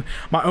opinion.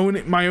 My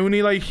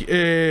only like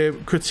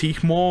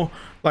critique more,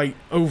 like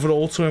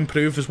overall to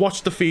improve, is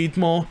watch the feed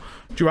more.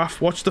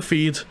 Giraffe, watch the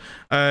feed.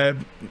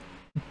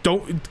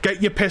 Don't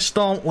get your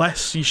pistol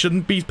less. You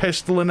shouldn't be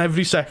pistoling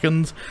every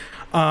second.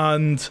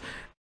 And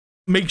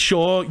make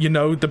sure you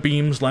know the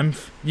beam's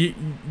length.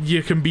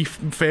 You can be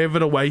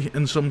further away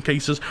in some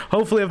cases.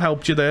 Hopefully I've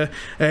helped you there.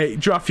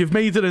 Giraffe, you've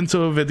made it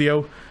into a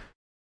video.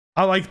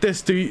 I like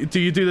this. Do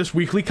you do this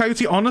weekly,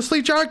 Coyote?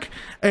 Honestly, Jag,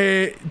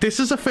 this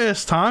is the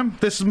first time.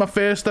 This is my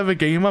first ever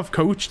game I've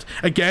coached.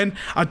 Again,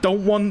 I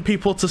don't want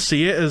people to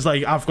see it as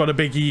like I've got a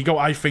big ego.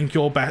 I think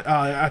you're better.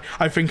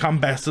 I think I'm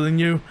better than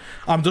you.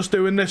 I'm just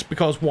doing this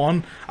because,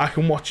 one, I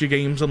can watch your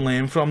games and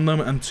learn from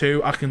them, and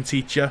two, I can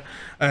teach you.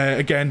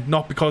 Again,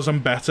 not because I'm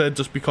better,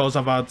 just because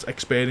I've had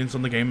experience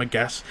on the game, I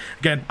guess.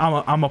 Again,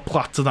 I'm a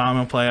plat to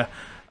diamond player.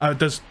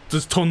 There's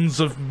tons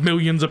of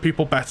millions of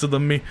people better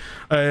than me.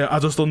 I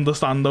just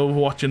understand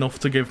Overwatch enough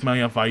to give my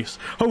advice.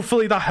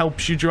 Hopefully that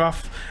helps you,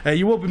 Giraffe.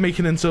 You will be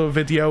making into a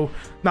video.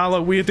 Now,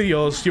 look, we'll do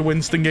yours, your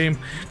Winston game.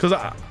 Because,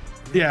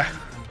 yeah,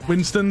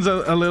 Winston's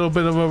a little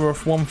bit of a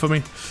rough one for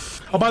me.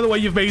 Oh, by the way,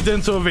 you've made it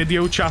into a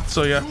video, chat,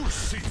 so yeah.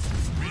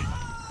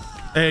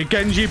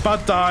 Genji,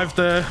 bad dive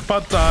there.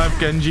 Bad dive,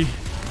 Genji.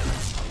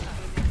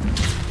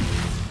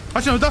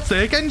 Actually, no, that's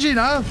there, Genji,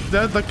 now.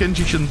 That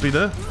Genji shouldn't be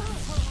there.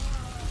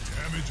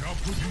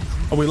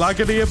 Are we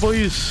lagging here,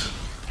 boys?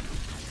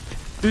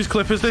 Whose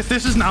clip is this?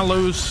 This is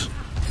Nalo's.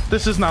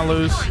 This is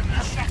Nalo's.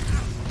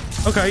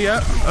 Okay,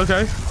 yeah.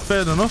 Okay.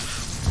 Fair enough.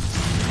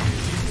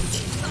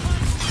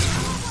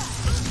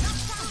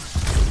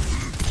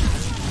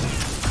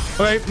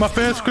 Okay, my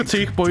first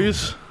critique,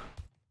 boys.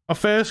 My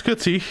first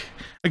critique.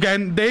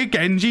 Again, their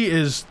Genji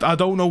is... I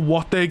don't know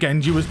what their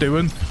Genji was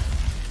doing.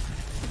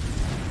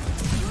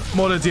 I'm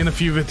already in a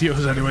few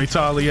videos anyway,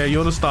 Charlie. Yeah,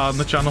 you're the star on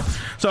the channel.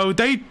 So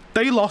they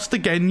lost to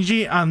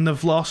Genji, and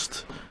they've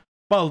lost...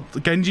 Well,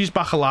 Genji's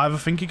back alive. I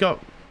think he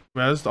got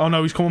Oh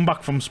no, he's coming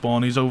back from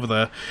spawn. He's over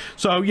there.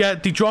 So yeah,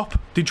 they drop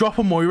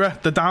a Moira.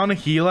 They're down a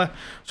healer.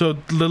 So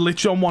they're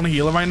literally on one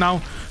healer right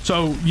now.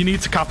 So you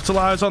need to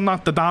capitalize on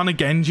that. They're down a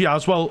Genji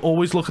as well.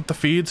 Always look at the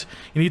feed.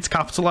 You need to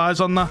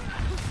capitalize on that.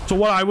 So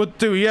what I would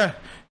do here,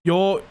 you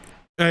want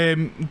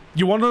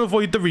to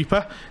avoid the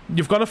Reaper.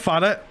 You've got a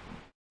Ferret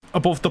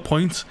above the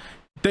point.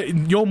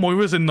 Your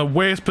Moira's in the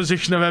worst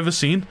position I've ever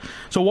seen.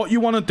 So what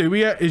you want to do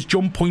here is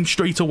jump point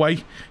straight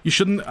away. You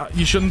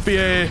shouldn't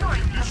be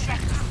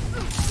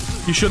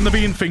you shouldn't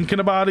have been thinking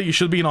about it. You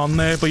should have been on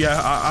there. But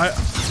yeah,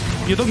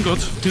 you've done good.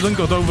 You've done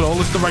good overall.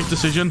 It's the right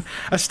decision.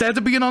 Instead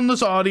of being on the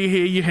Zarya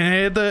here, you can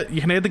hear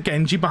the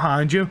Genji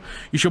behind you.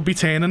 You should be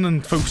turning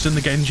and focusing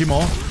the Genji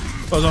more.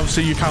 Because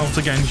obviously you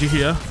counter Genji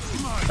here.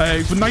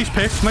 Nice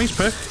pick. Nice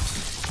pick.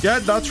 Yeah,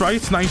 that's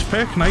right. Nice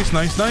pick. Nice.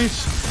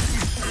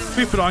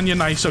 Sweep it on you.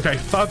 Nice. Okay,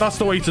 that's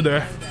the way to do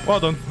it. Well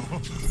done.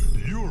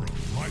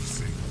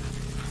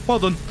 Well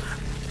done.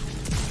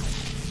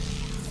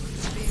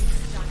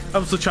 That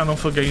was the channel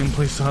for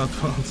gameplay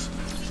advance.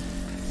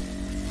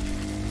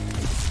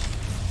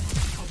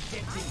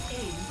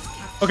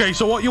 Okay,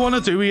 so what you want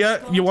to do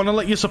here, you want to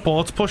let your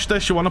supports push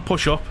this. You want to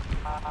push up.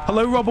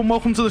 Hello, Robin.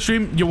 Welcome to the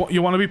stream. You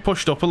want to be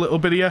pushed up a little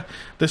bit here.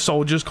 This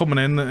soldier's coming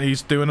in.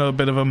 He's doing a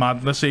bit of a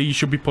madness here. You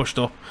should be pushed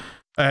up.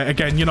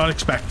 Again, you're not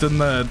expecting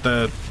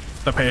the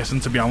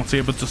person to be out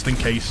here, but just in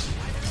case.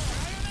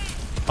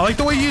 I like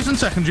the way you're using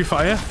secondary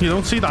fire. You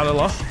don't see that a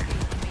lot.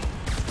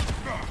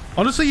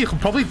 Honestly, you could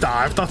probably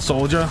dive that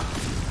soldier.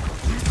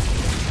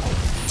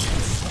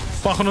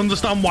 But I can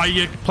understand why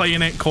you're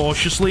playing it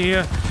cautiously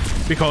here.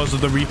 Because of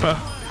the Reaper.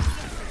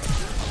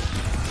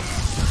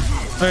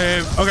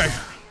 Okay.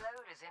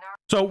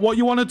 So what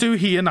you want to do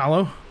here,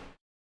 Nalo,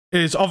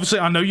 is obviously,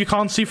 I know you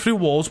can't see through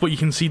walls, but you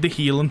can see the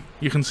healing.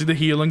 You can see the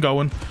healing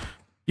going.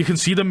 You can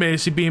see the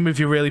Mercy Beam if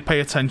you really pay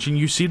attention.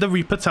 You see the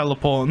Reaper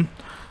teleporting.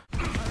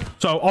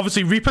 So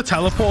obviously Reaper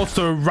teleports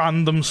to a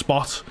random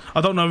spot.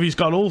 I don't know if he's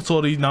got ult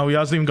or he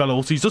hasn't even got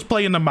ult. He's just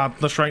playing the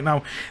madness right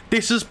now.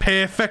 This is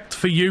perfect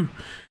for you.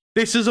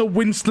 This is a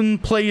Winston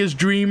player's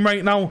dream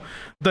right now.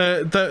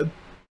 The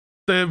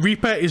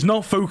Reaper is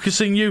not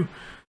focusing you.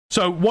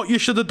 So what you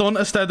should have done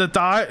instead of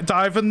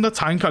diving the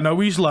tank, I know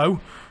he's low.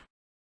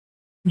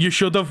 You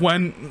should have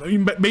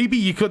maybe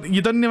you didn't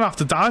even have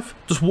to dive.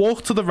 Just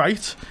walk to the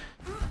right.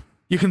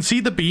 You can see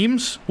the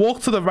beams.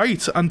 Walk to the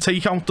right and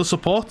take out the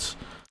support.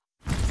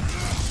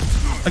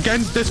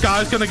 Again, this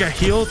guy's going to get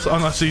healed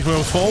unless he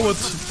goes forward.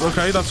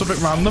 Okay, that's a bit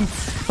random.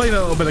 Playing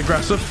a little bit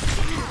aggressive.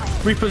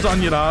 Reaper's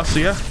on your ass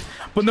here.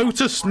 But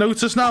notice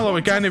now,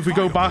 again, if we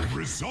go back,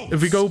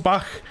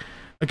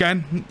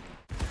 again,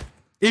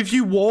 if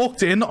you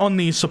walked in on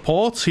these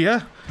supports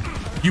here,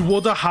 you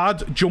would have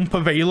had jump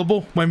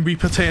available when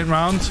Reaper turned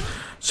around.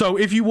 So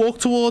if you walk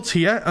towards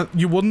here,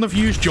 you wouldn't have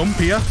used jump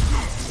here.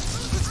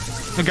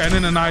 Again,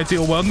 in an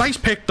ideal world. Nice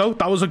pick, though.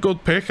 That was a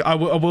good pick. I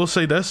will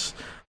say this.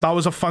 That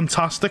was a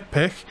fantastic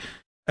pick.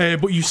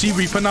 But you see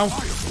Reaper now.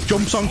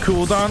 Jumps on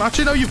cooldown.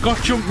 Actually, no, you've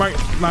got jump right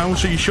now,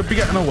 so you should be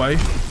getting away.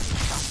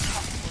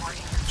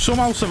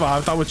 Somehow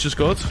survived that, which is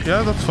good.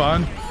 Yeah, that's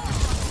fine.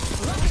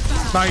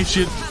 Nice.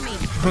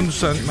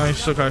 100%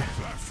 nice. Okay.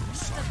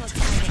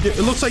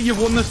 It looks like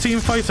you've won this team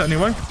fight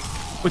anyway,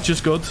 which is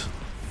good.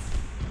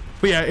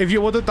 But yeah, if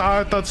you would have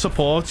died that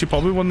support, you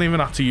probably wouldn't even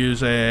have to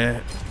use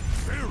barrage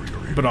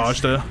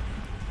there.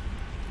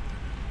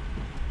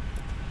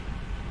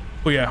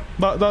 But yeah,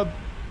 that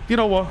you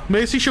know what?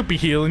 Mercy should be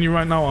healing you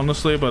right now,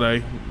 honestly. But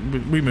hey,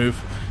 we move.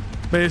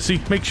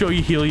 Mercy, make sure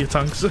you heal your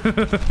tanks.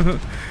 Okay,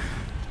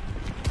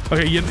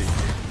 you're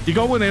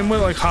going in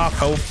with like half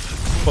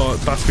health, but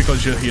that's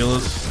because you're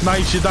healers.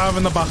 Nice, you dive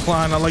in the back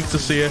line. I like to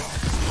see it.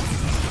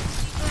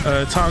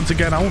 Time to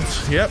get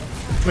out. Yep,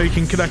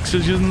 making correct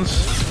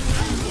decisions.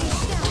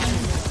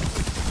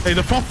 Hey,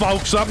 the pop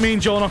Valks, that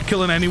means you're not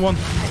killing anyone.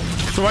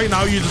 So right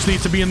now you just need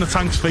to be in the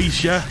tank's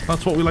face. Yeah,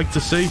 that's what we like to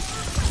see.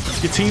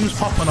 Your team's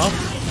popping off.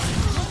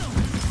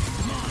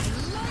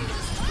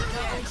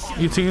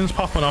 Your team's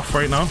popping off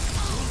right now.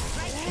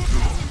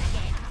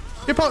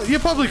 You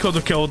probably could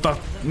have killed that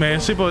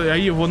Mercy, but yeah,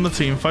 you won the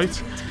team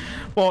fight.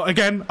 But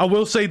again, I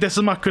will say this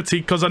is my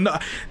critique, because I know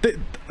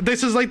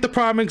this is like the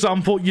prime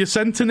example. You're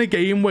sent in a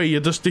game where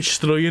you're just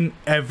destroying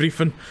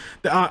everything.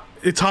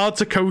 It's hard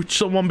to coach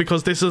someone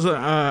because this is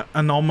an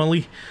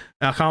anomaly.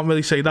 I can't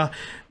really say that.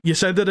 You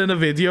said it in a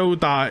video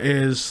that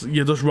is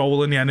you're just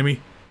rolling the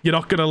enemy. You're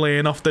not gonna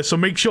learn off this, so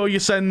make sure you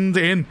send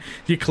in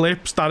your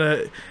clips that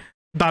are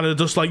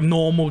just like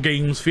normal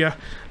games for you.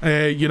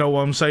 You know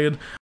what I'm saying?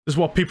 Is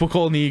what people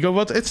call an ego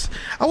VOD.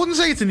 I wouldn't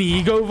say it's an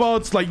ego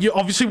VOD. Like, you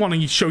obviously want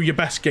to show your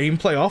best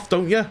gameplay off,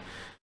 don't you?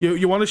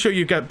 You want to show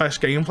you get best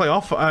gameplay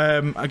off.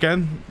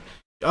 Again,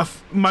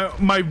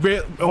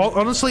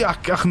 honestly, I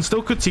can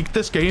still critique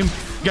this game.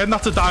 Again,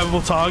 that's a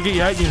diveable target.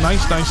 Yeah, you're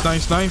nice.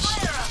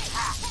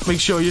 Make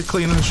sure you're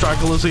cleaning the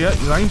stragglers here.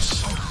 You're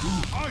nice.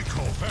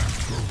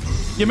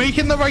 You're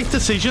making the right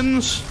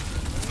decisions.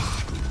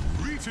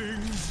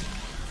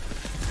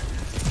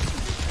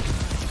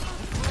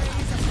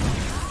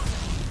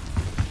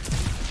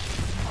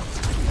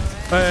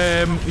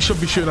 You should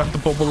be shooting at the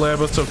bubble there,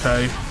 but it's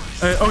okay.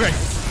 Okay.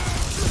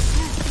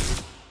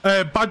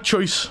 Bad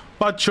choice.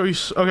 Bad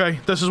choice. Okay,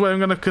 this is where I'm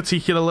going to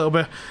critique it a little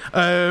bit.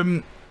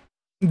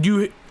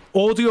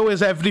 Audio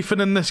is everything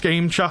in this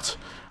game, chat.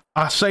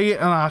 I say it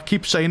and I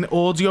keep saying it.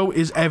 Audio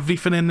is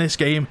everything in this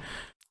game.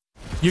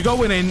 You're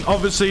going in,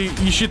 obviously,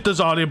 you shoot the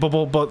Zarya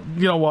bubble, but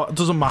you know what? It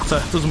doesn't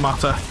matter. It doesn't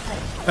matter.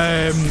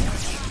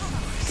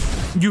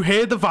 You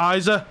hear the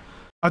visor.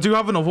 I do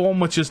have another one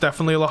which is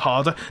definitely a lot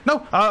harder.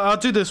 No, I'll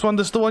do this one.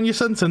 This is the one you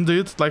sent in,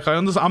 dude. Like, I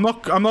understand.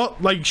 I'm not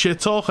like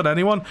shit talking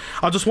anyone.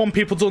 I just want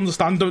people to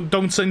understand.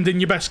 Don't send in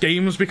your best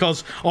games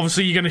because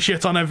obviously you're gonna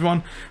shit on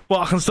everyone. But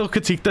I can still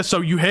critique this. So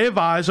you hear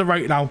visor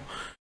right now.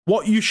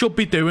 What you should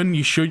be doing,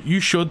 you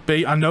should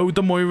be. I know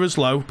the Moira's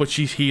low, but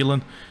she's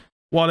healing.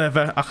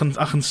 Whatever. I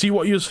can see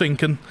what you was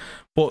thinking.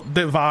 But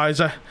the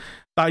visor.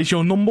 That is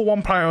your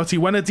 #1 priority.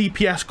 When a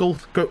DPS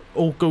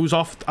goes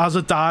off as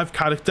a dive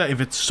character, if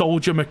it's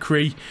Soldier,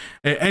 McCree,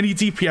 any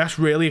DPS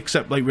really,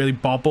 except like really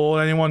Bob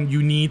or anyone,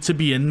 you need to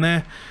be in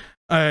there.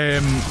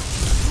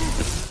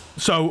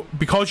 So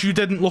because you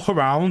didn't look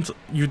around,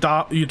 you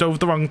dove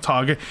the wrong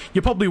target.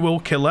 You probably will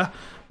kill her,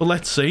 but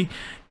let's see.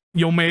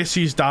 Your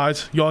Mercy's died.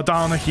 You're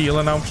down a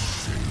healer now.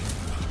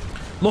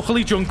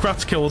 Luckily,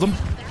 Junkrat's killed him.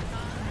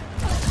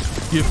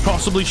 You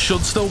possibly should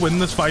still win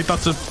this fight.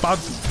 That's a bad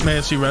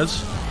Mercy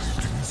res.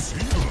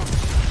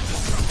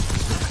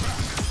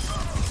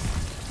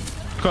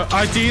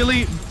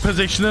 Ideally,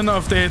 positioning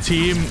of their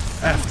team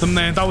F'd them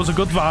there. That was a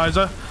good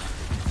visor.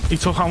 He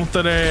took out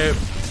the...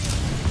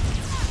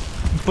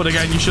 but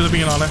again, you should have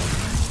been on it.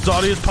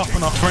 Zarya's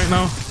popping off right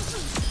now.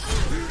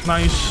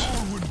 Nice.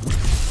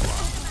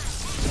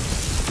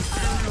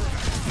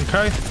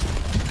 Okay.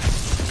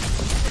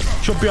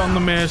 Should be on the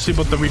Mercy,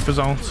 but the Reaper's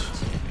out.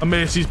 The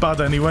Mercy's bad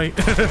anyway.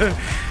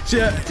 So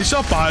yeah, it's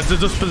not bad. The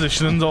just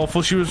positioning's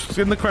awful. She was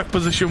in the correct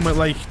position with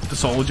like the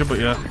Soldier, but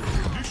yeah.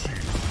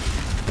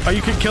 Oh,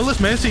 you can kill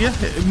this Mercy, yeah?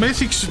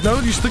 Mercy, no,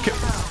 you still kill.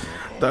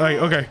 Right,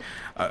 okay.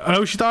 I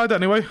know she died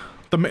anyway.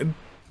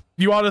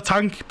 You are a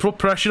tank. Put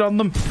pressure on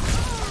them.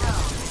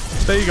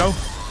 There you go.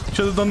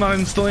 Should have done that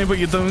instantly, but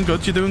you're doing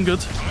good. You're doing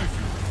good.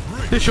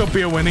 This should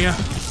be a win here.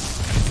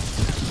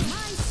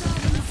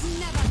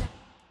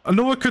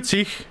 Another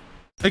critique.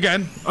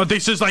 Again,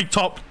 this is like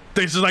top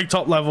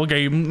level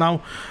game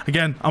now.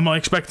 Again, I'm not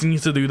expecting you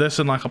to do this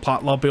in like a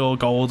plat lobby or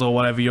gold or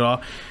whatever you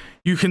are.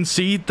 You can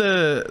see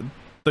the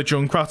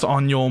Junkrat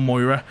on your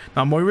Moira.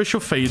 Now, Moira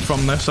should fade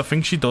from this. I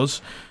think she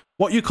does.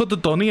 What you could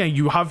have done here,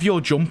 you have your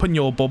jump and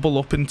your bubble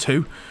up in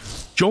 2.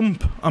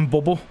 Jump and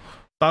bubble.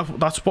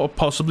 That's what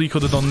possibly you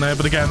could have done there.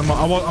 But again,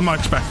 I'm not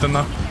expecting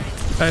that.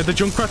 The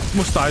Junkrat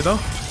must die, though.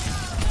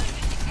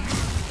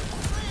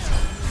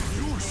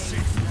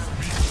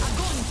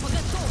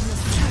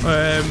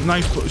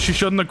 Nice. She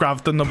shouldn't have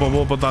grabbed in the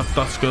bubble, but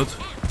that's good.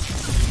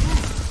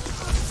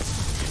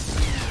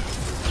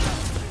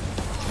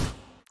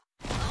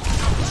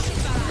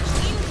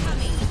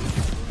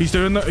 He's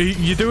doing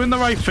you're doing the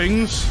right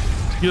things.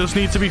 You just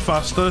need to be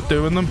faster at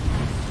doing them.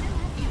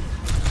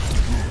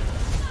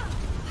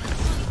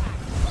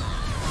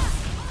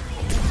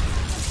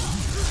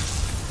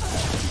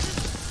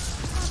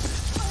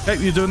 Hey,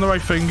 you're doing the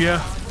right thing,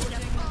 yeah.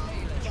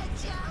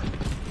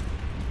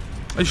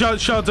 I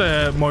should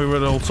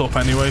Moira ult up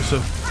anyway, so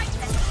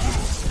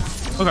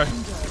okay.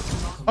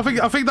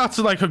 I think that's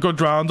like a good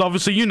round.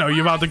 Obviously, you know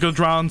you've had a good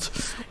round.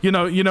 You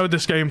know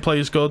this game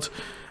plays good.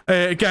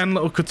 Again,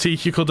 little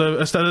critique, you could have,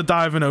 instead of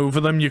diving over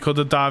them, you could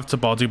have dived to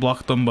body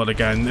block them, but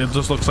again, it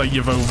just looks like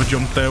you've over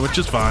jumped there, which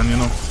is fine, you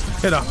know.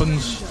 It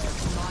happens.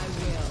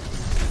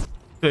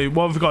 Okay,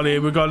 what have we got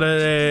here? We've got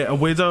a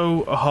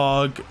Widow, a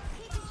Hog.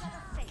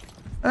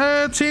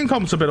 Team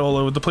comp's a bit all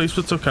over the place,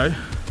 but it's okay.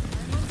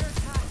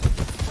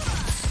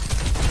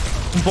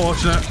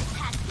 Unfortunate.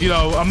 You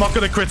know, I'm not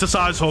going to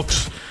criticize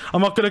hooks.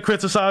 I'm not going to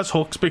criticize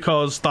hooks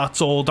because that's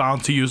all down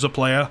to you as a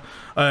player.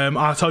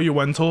 I'll tell you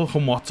when to hook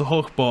and what to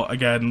hook, but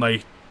again,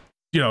 like,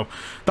 you know,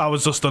 that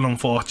was just an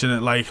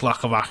unfortunate, like,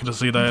 lack of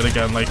accuracy there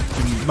again. Like,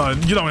 no,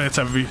 you don't hit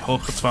every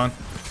hook, it's fine.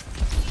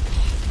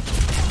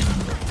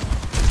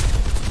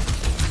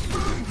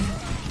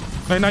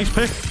 Okay, nice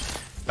pick.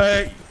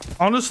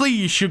 Honestly,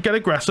 you should get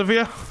aggressive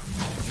here.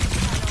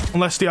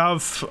 Unless they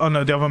have, oh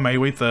no, they have a Mei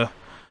wait there.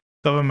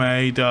 They have a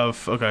Mei, they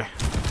have, okay.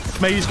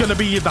 May's gonna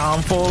be your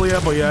downfall here,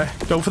 but yeah,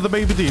 go for the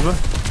baby diva.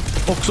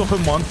 Hooks up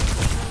in 1.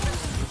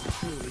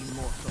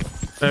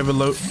 They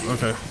reload.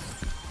 Okay.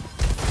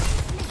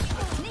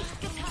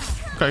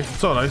 Okay,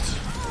 it's alright.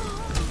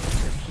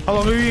 How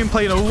long have you been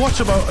playing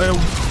Overwatch?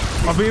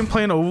 I've been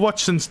playing Overwatch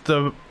since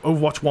the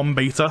Overwatch 1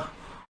 beta.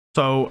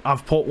 So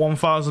I've put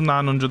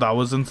 1,900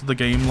 hours into the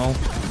game, lol.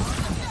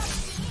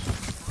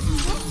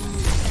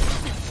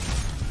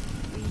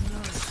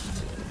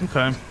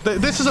 Okay,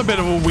 this is a bit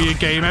of a weird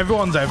game.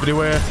 Everyone's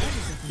everywhere.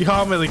 You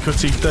can't really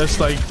critique this.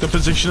 Like, the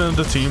position of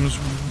the team's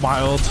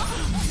wild.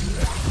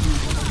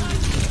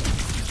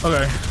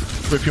 Okay,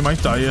 Rip, you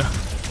might die here.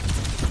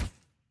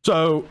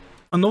 So,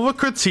 another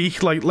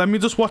critique. Like, let me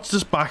just watch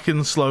this back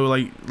in slow,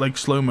 like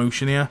slow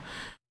motion here.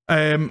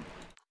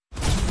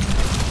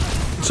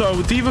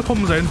 So D.Va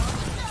comes in.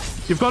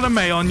 You've got a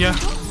Mei on you.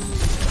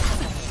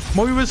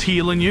 Moira's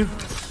healing you.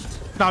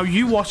 Now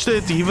you watch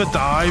the D.Va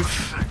dive.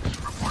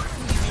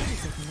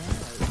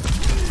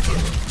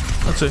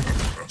 That's it.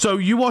 So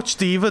you watch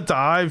D.Va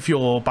dive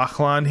your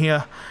backline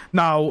here.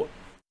 Now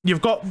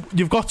you've got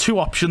two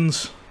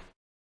options.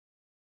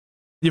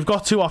 You've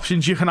got two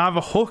options. You can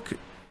either hook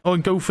or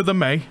go for the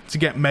Mei to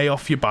get Mei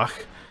off your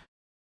back.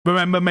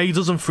 Remember, Mei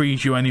doesn't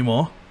freeze you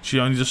anymore. She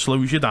only just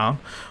slows you down.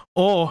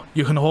 Or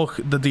you can hook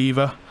the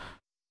D.Va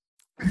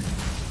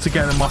to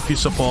get him off your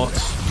supports.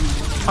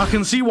 I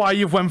can see why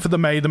you've went for the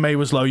Mei. The Mei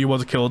was low. You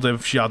would have killed her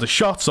if she had a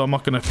shot, so I'm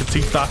not going to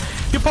critique that.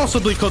 You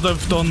possibly could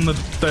have done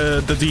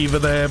the D.Va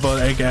there,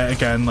 but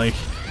again, like,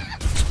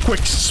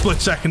 quick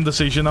split-second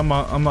decision. I'm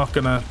not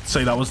going to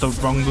say that was the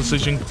wrong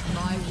decision.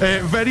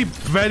 Very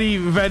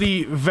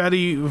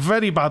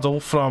bad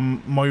ult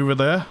from Moira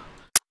there.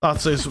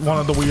 That is one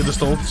of the weirdest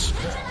ults.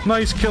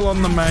 Nice kill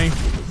on the Mei.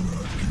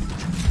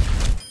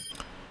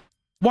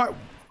 What?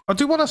 I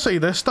do want to say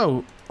this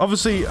though.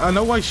 Obviously, I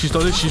know why she's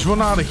done it. She's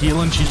run out of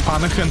healing. She's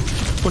panicking.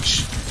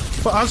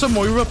 But as a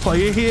Moira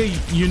player here,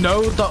 you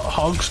know that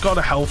Hog's got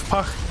a health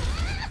pack.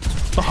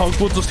 The Hog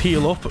will just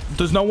heal up.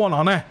 There's no one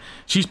on her.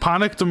 She's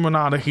panicked and run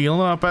out of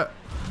healing, I bet.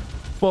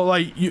 But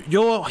like,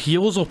 your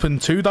heal's up in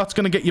 2. That's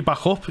going to get you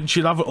back up. And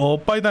she'd have it all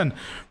by then.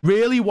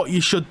 Really, what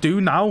you should do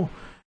now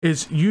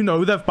is, you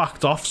know they've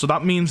backed off. So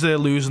that means they're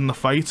losing the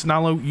fight.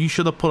 Now, you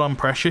should have put on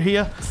pressure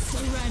here.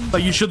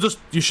 Like, you should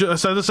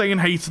instead of saying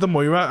hate to the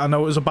Moira, I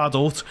know it was a bad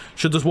ult,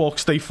 should just walk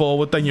stay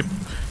forward. Then you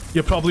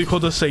probably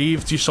could have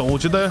saved your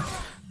soldier there.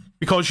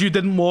 Because you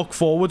didn't walk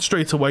forward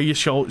straight away, your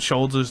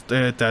shoulder's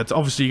dead.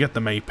 Obviously, you get the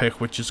Mei pick,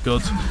 which is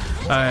good.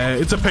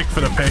 It's a pick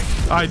for the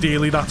pick.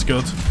 Ideally, that's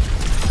good.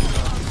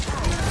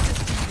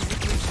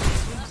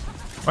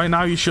 Right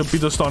now, you should be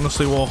just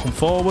honestly walking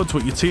forwards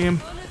with your team.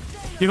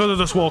 You could have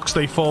just walked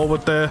stay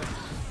forward there.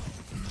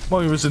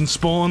 Moira's in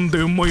spawn,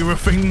 doing Moira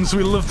things.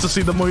 We love to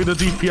see the Moira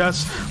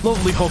DPS.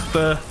 Lovely hook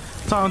there.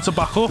 Time to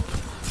back up.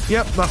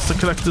 Yep, that's the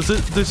correct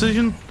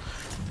decision.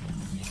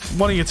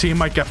 One of your team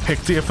might get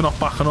picked here for not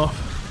backing up.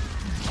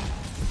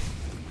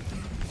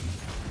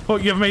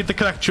 But you've made the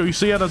correct choice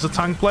here as a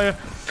tank player.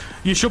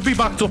 You should be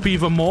backed up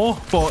even more,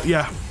 but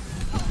yeah.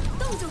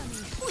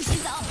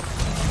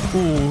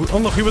 Ooh,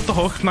 unlucky with the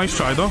hook. Nice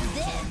try though.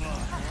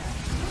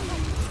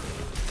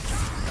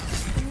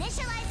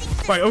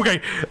 Right,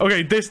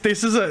 okay.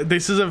 This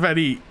is a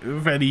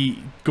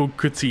very good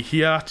critique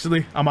here.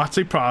 Actually, I'm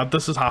actually proud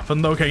this has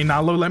happened. Okay,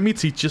 Nalo, let me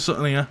teach you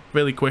something here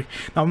really quick.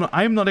 Now,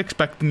 I'm not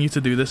expecting you to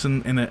do this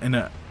in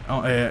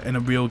a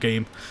real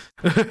game,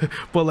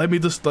 but let me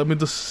just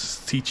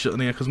teach you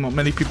something here because not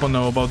many people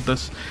know about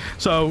this.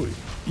 So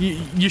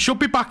you should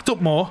be backed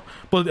up more,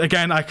 but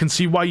again, I can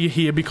see why you're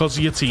here because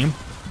of your team.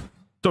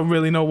 Don't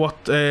really know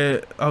what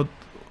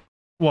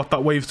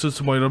that wave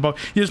to Moira about.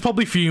 He was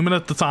probably fuming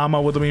at the time. I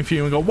would have been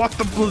fuming. Go, what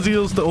the bloody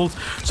hell's the ult?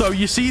 So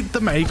you see the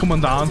Mei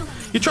coming down.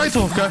 You try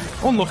to hook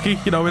her. Unlucky.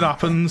 You know, it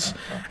happens.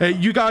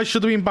 You guys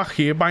should have been back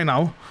here by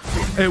now.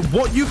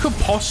 What you could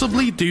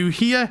possibly do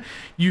here,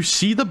 you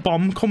see the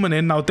bomb coming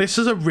in. Now, this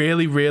is a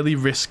really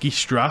risky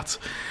strat.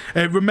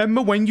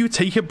 Remember when you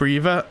take a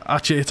breather,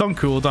 actually, it's on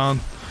cooldown.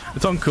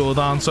 It's on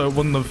cooldown, so it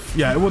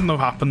wouldn't have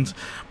happened.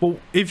 But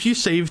if you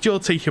saved your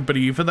take a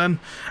breather,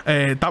 then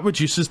that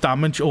reduces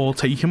damage all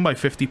taken by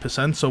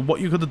 50%. So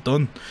what you could have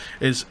done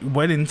is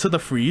went into the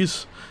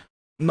freeze.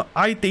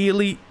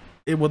 Ideally,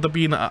 it would have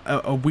been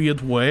a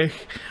weird work,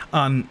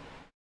 and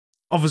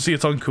obviously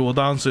it's on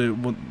cooldown, so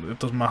it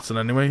doesn't matter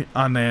anyway.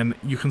 And then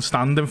you can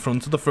stand in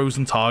front of the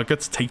frozen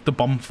targets, take the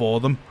bomb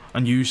for them,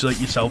 and use like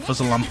yourself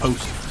as a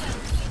lamppost.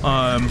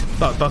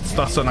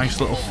 That's a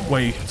nice little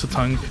way to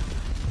tank.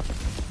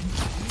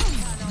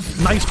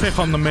 Nice pick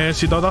on the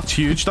Mercy though. That's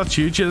huge. That's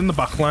huge. You're in the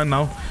back line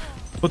now.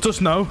 But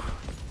just know.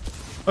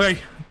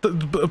 Okay.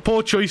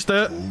 Poor choice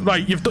there.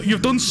 Right.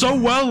 You've done so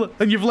well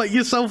and you've let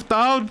yourself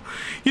down.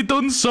 You've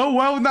done so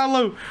well,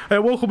 Nalo.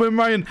 Welcome in,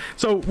 Ryan.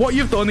 So what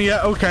you've done here,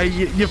 okay,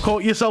 you've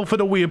caught yourself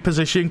in a weird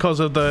position because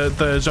of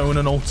the zone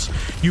and ults.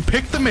 You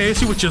picked the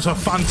Mercy, which is a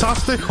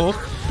fantastic hook.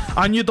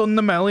 And you've done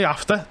the melee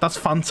after. That's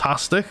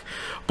fantastic.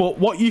 But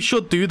what you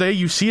should do there,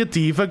 you see a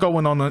D.Va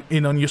going on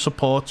your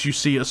support. You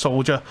see a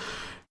soldier.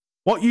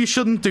 What you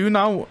shouldn't do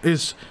now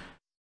is,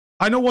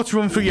 I know what's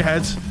run through your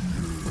head.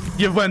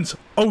 You went,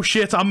 oh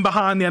shit, I'm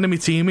behind the enemy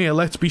team here.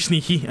 Let's be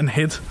sneaky and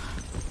hid.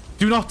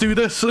 Do not do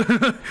this.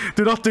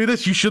 Do not do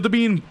this. You should have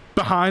been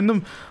behind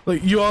them.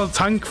 Like, you are a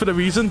tank for the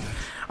reason.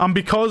 And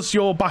because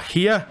you're back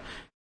here,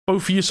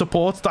 both of your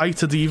supports die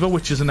to D.Va,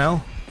 which is an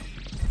L.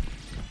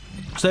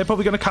 So they're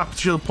probably going to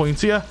capture the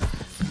point here.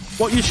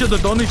 What you should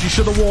have done is you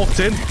should have walked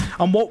in.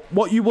 And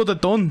what you would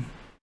have done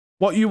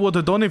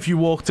if you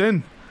walked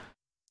in,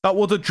 that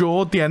would have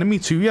drawn the enemy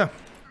to you.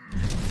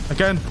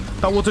 Again,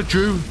 that would have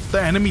drew the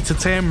enemy to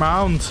turn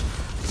round.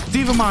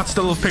 D.Va might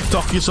still have picked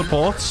off your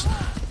supports,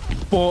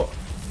 but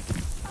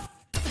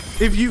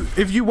if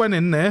you went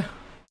in there,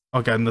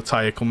 again the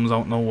tire comes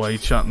out. No way,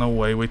 chat. No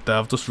way. Wait there,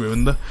 I've just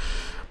ruined it.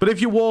 But if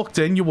you walked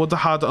in, you would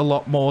have had a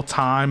lot more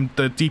time.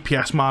 The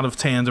DPS might have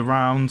turned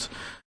around.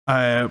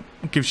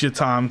 Gives you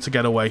time to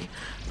get away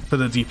for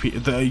the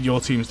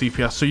your team's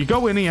DPS. So you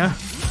go in here.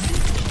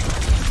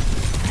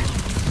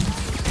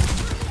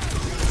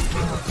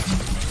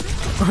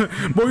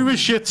 Moira's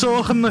shit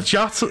talking the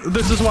chat.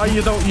 This is why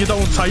you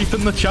don't type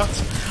in the chat.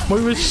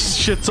 Moira's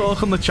shit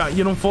talking the chat.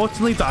 You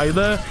unfortunately die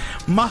there.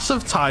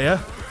 Massive tire.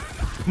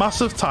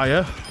 Massive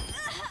tire.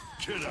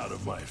 Get out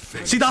of my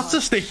face. See, that's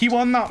a sticky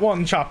one, that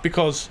one, chat,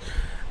 because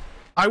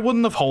I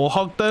wouldn't have whole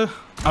hogged there.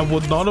 I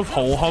would not have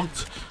whole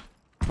hogged.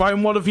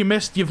 Ryan, what have you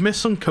missed? You've missed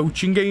some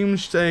coaching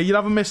games. You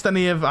haven't missed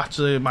any of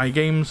actually my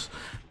games,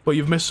 but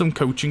you've missed some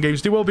coaching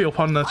games. They will be up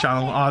on the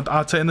channel.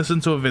 I'll turn this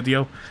into a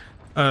video.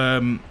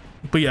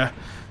 But yeah,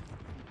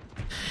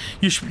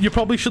 you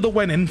probably should have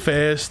went in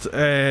first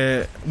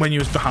when you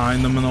was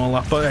behind them and all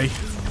that. But hey,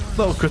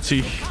 little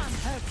critique.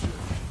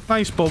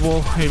 Nice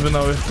bubble, even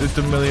though it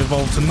didn't really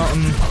evolve to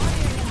nothing.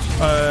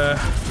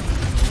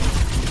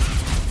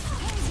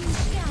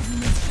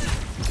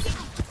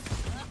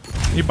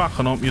 You're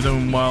backing up, you're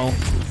doing well.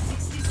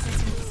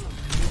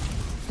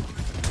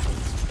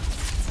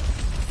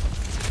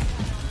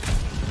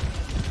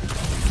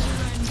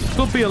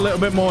 Could be a little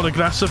bit more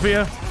aggressive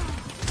here.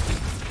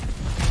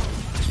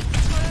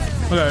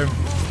 Okay.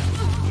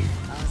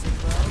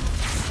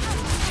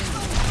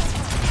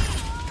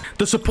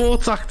 The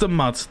support's acting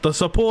mad. The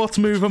support's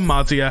moving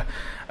mad here.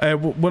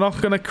 We're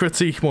not going to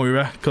critique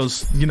Moira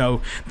because, you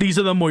know, these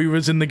are the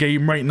Moiras in the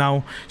game right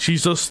now.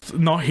 She's just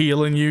not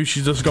healing you.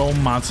 She's just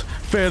going mad.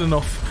 Fair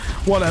enough.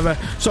 Whatever.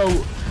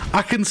 So,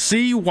 I can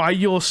see why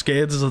you're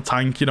scared as a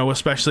tank, you know,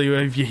 especially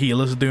if your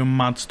healers are doing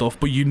mad stuff,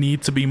 but you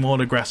need to be more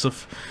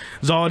aggressive.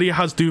 Zarya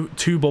has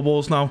two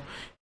bubbles now.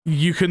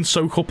 You can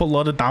soak up a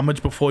lot of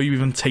damage before you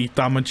even take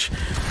damage.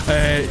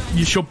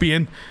 You should be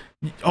in.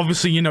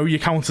 Obviously, you know, you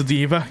counter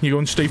D.Va. You're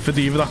going straight for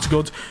D.Va. That's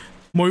good.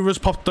 Moira's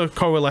popped the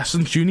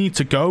coalescence. You need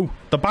to go.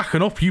 They're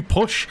backing up. You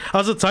push.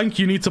 As a tank,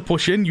 you need to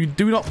push in. You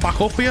do not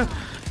back up here.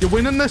 You're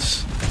winning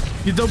this.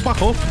 You don't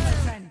back up.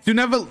 You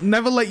never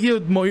let your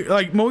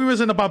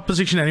Moira's in a bad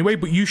position anyway,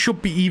 but you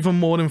should be even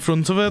more in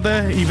front of her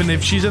there, even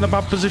if she's in a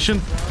bad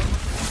position.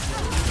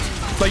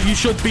 Like, you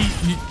should be...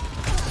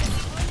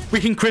 We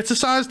can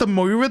criticize the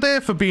Moira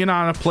there for being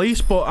out of place,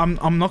 but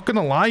I'm not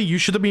gonna lie, you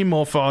should have been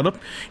more far up.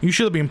 You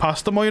should have been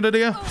past the Moira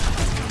there.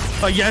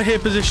 Like, yeah, her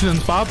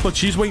positioning's bad, but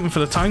she's waiting for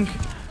the tank.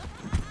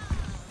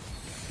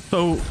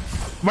 So,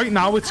 right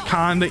now it's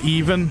kind of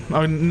even.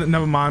 Oh,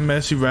 never mind,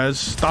 Mercy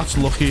Res. That's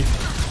lucky.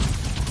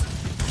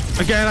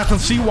 Again, I can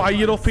see why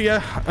you're up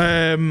here.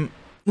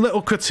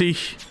 Little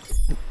critique.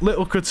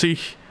 Little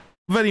critique.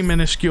 Very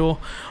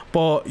minuscule.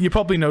 But you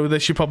probably know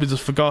this, you probably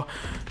just forgot.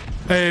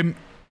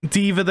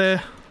 D.Va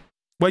there.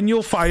 When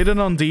you're firing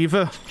on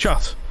D.Va,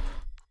 chat,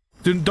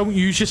 don't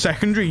use your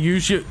secondary.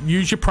 Use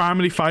your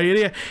primary fire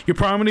here. Your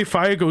primary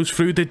fire goes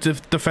through the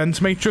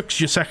defense matrix.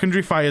 Your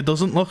secondary fire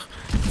doesn't, look.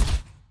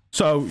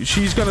 So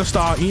she's gonna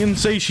start eating.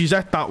 See, she's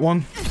at that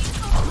one.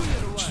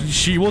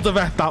 She would have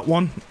at that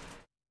one.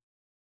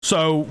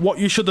 So what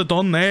you should have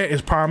done there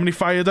is primary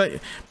fire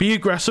that. Be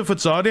aggressive with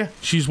Zarya.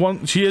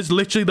 She is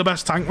literally the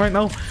best tank right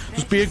now.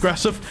 Just be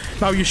aggressive.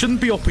 Now you shouldn't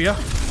be up here.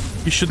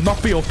 You should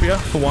not be up here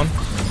for one.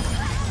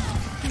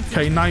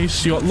 Okay,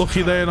 nice. You got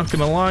lucky there, not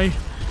gonna lie.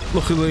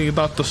 Luckily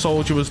that the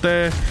soldier was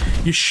there.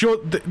 You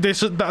should...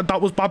 That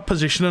was bad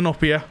positioning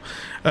up here.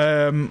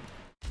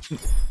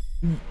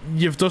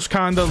 You've just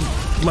kind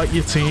of let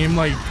your team,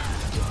 like,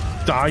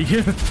 die.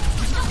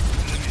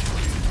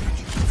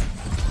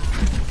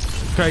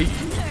 Okay.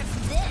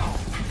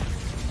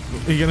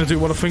 Are you gonna do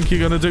what I think you're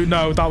gonna do?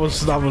 No, that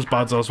was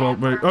bad as well.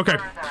 Okay,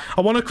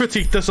 I want to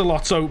critique this a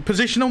lot. So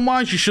positioning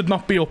wise, you should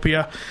not be up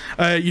here.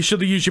 You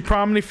should have used your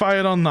primary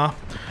fire on that,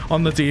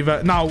 on the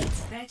D.Va. Now,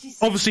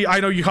 obviously, I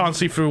know you can't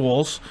see through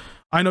walls.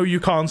 I know you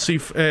can't see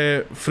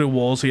through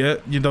walls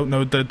here. You don't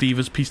know the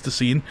D.Va's piece to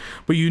scene,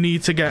 but you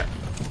need to get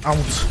out.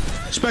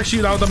 Especially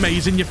without the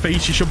maze in your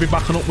face, you should be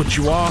backing up, which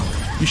you are.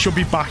 You should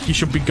be back. You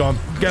should be gone.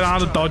 Get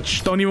out of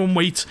dodge. Don't even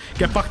wait.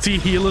 Get back to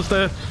your healers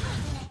there.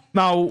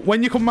 Now,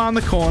 when you come around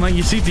the corner,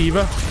 you see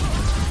D.Va.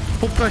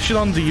 Put pressure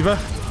on D.Va.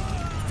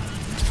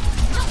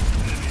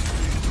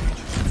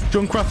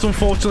 Junkrat's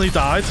unfortunately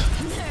died.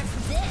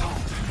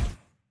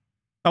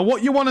 Now,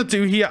 what you want to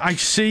do here, I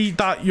see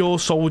that your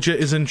soldier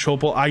is in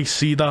trouble. I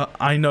see that.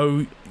 I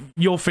know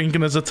you're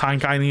thinking as a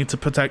tank, I need to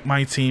protect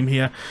my team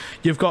here.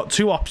 You've got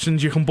two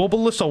options. You can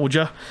bubble the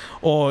soldier,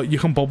 or you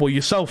can bubble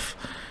yourself.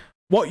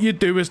 What you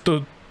do is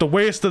the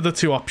worst of the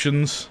two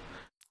options.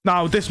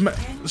 Now, this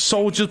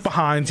soldier's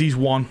behind. He's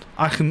one.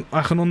 I can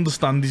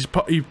understand. He's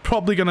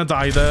probably gonna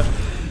die there,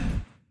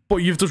 but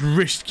you've just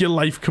risked your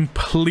life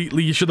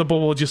completely. You should have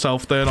bubbled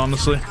yourself there,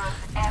 honestly.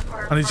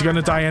 And he's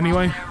gonna die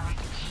anyway.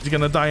 He's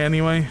gonna die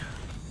anyway.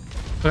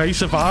 Okay, he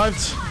survived.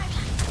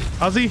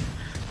 Has he?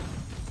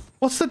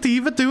 What's the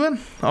D.Va doing?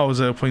 Oh,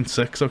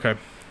 0.6. Okay.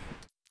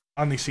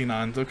 And he's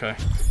C9. Okay.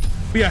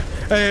 But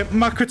yeah,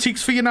 my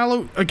critiques for you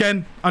now,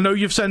 again, I know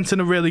you've sent in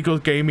a really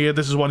good game here.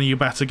 This is one of your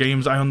better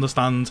games, I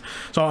understand.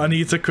 So I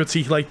need to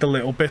critique like the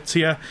little bits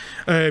here.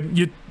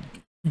 You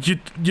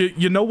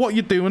know what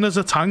you're doing as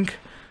a tank.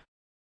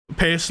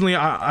 Personally,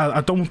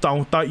 I don't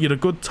doubt that. You're a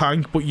good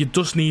tank, but you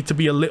just need to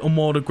be a little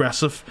more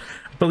aggressive.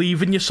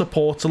 Believe in your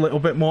support a little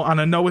bit more.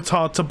 And I know it's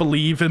hard to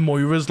believe in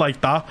Moiras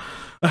like that.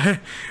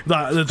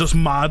 That they're just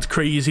mad,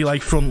 crazy,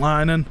 like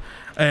frontlining.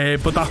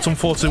 But that's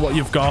unfortunately what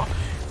you've got.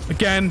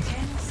 Again,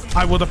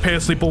 I would have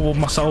personally bubbled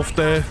myself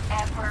there,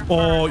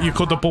 or you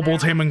could have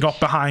bubbled him and got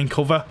behind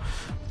cover,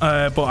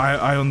 but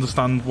I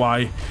understand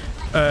why.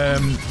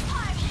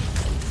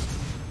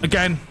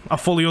 Again, I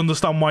fully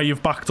understand why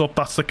you've backed up.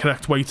 That's the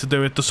correct way to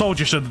do it. The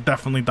soldier should have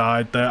definitely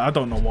died there. I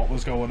don't know what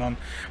was going on,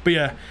 but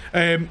yeah,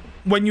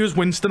 when you was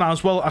Winston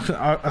as well,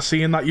 I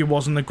seen that you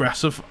wasn't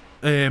aggressive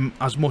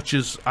as much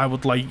as I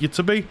would like you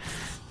to be.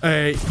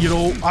 You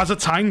know, as a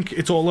tank,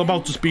 it's all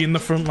about just being the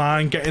front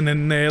line, getting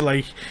in there,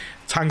 like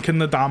tanking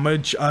the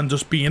damage and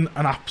just being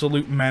an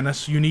absolute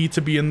menace. You need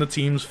to be in the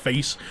team's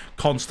face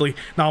constantly.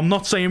 Now, I'm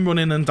not saying run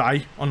in and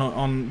die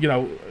on you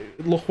know,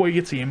 look where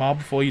your team are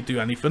before you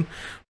do anything,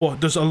 but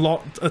there's a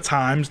lot of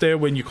times there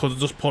when you could have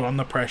just put on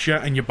the pressure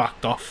and you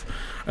backed off.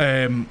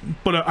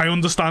 But I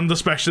understand,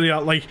 especially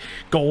at like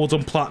gold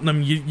and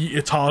platinum,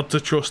 it's hard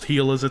to trust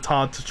healers, it's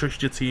hard to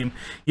trust your team.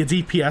 Your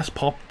DPS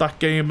popped that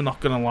game, I'm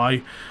not gonna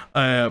lie.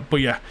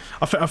 But yeah,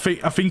 I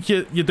think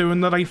you're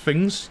doing the right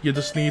things. You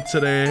just need to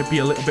be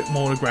a little bit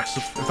more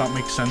aggressive, if that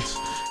makes sense.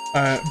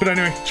 But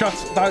anyway, chat,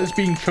 that has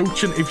been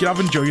coaching. If you have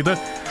enjoyed it,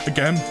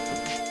 again,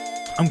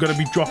 I'm going to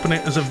be dropping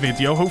it as a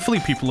video. Hopefully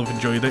people have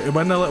enjoyed it. It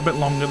went a little bit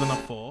longer than I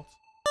thought.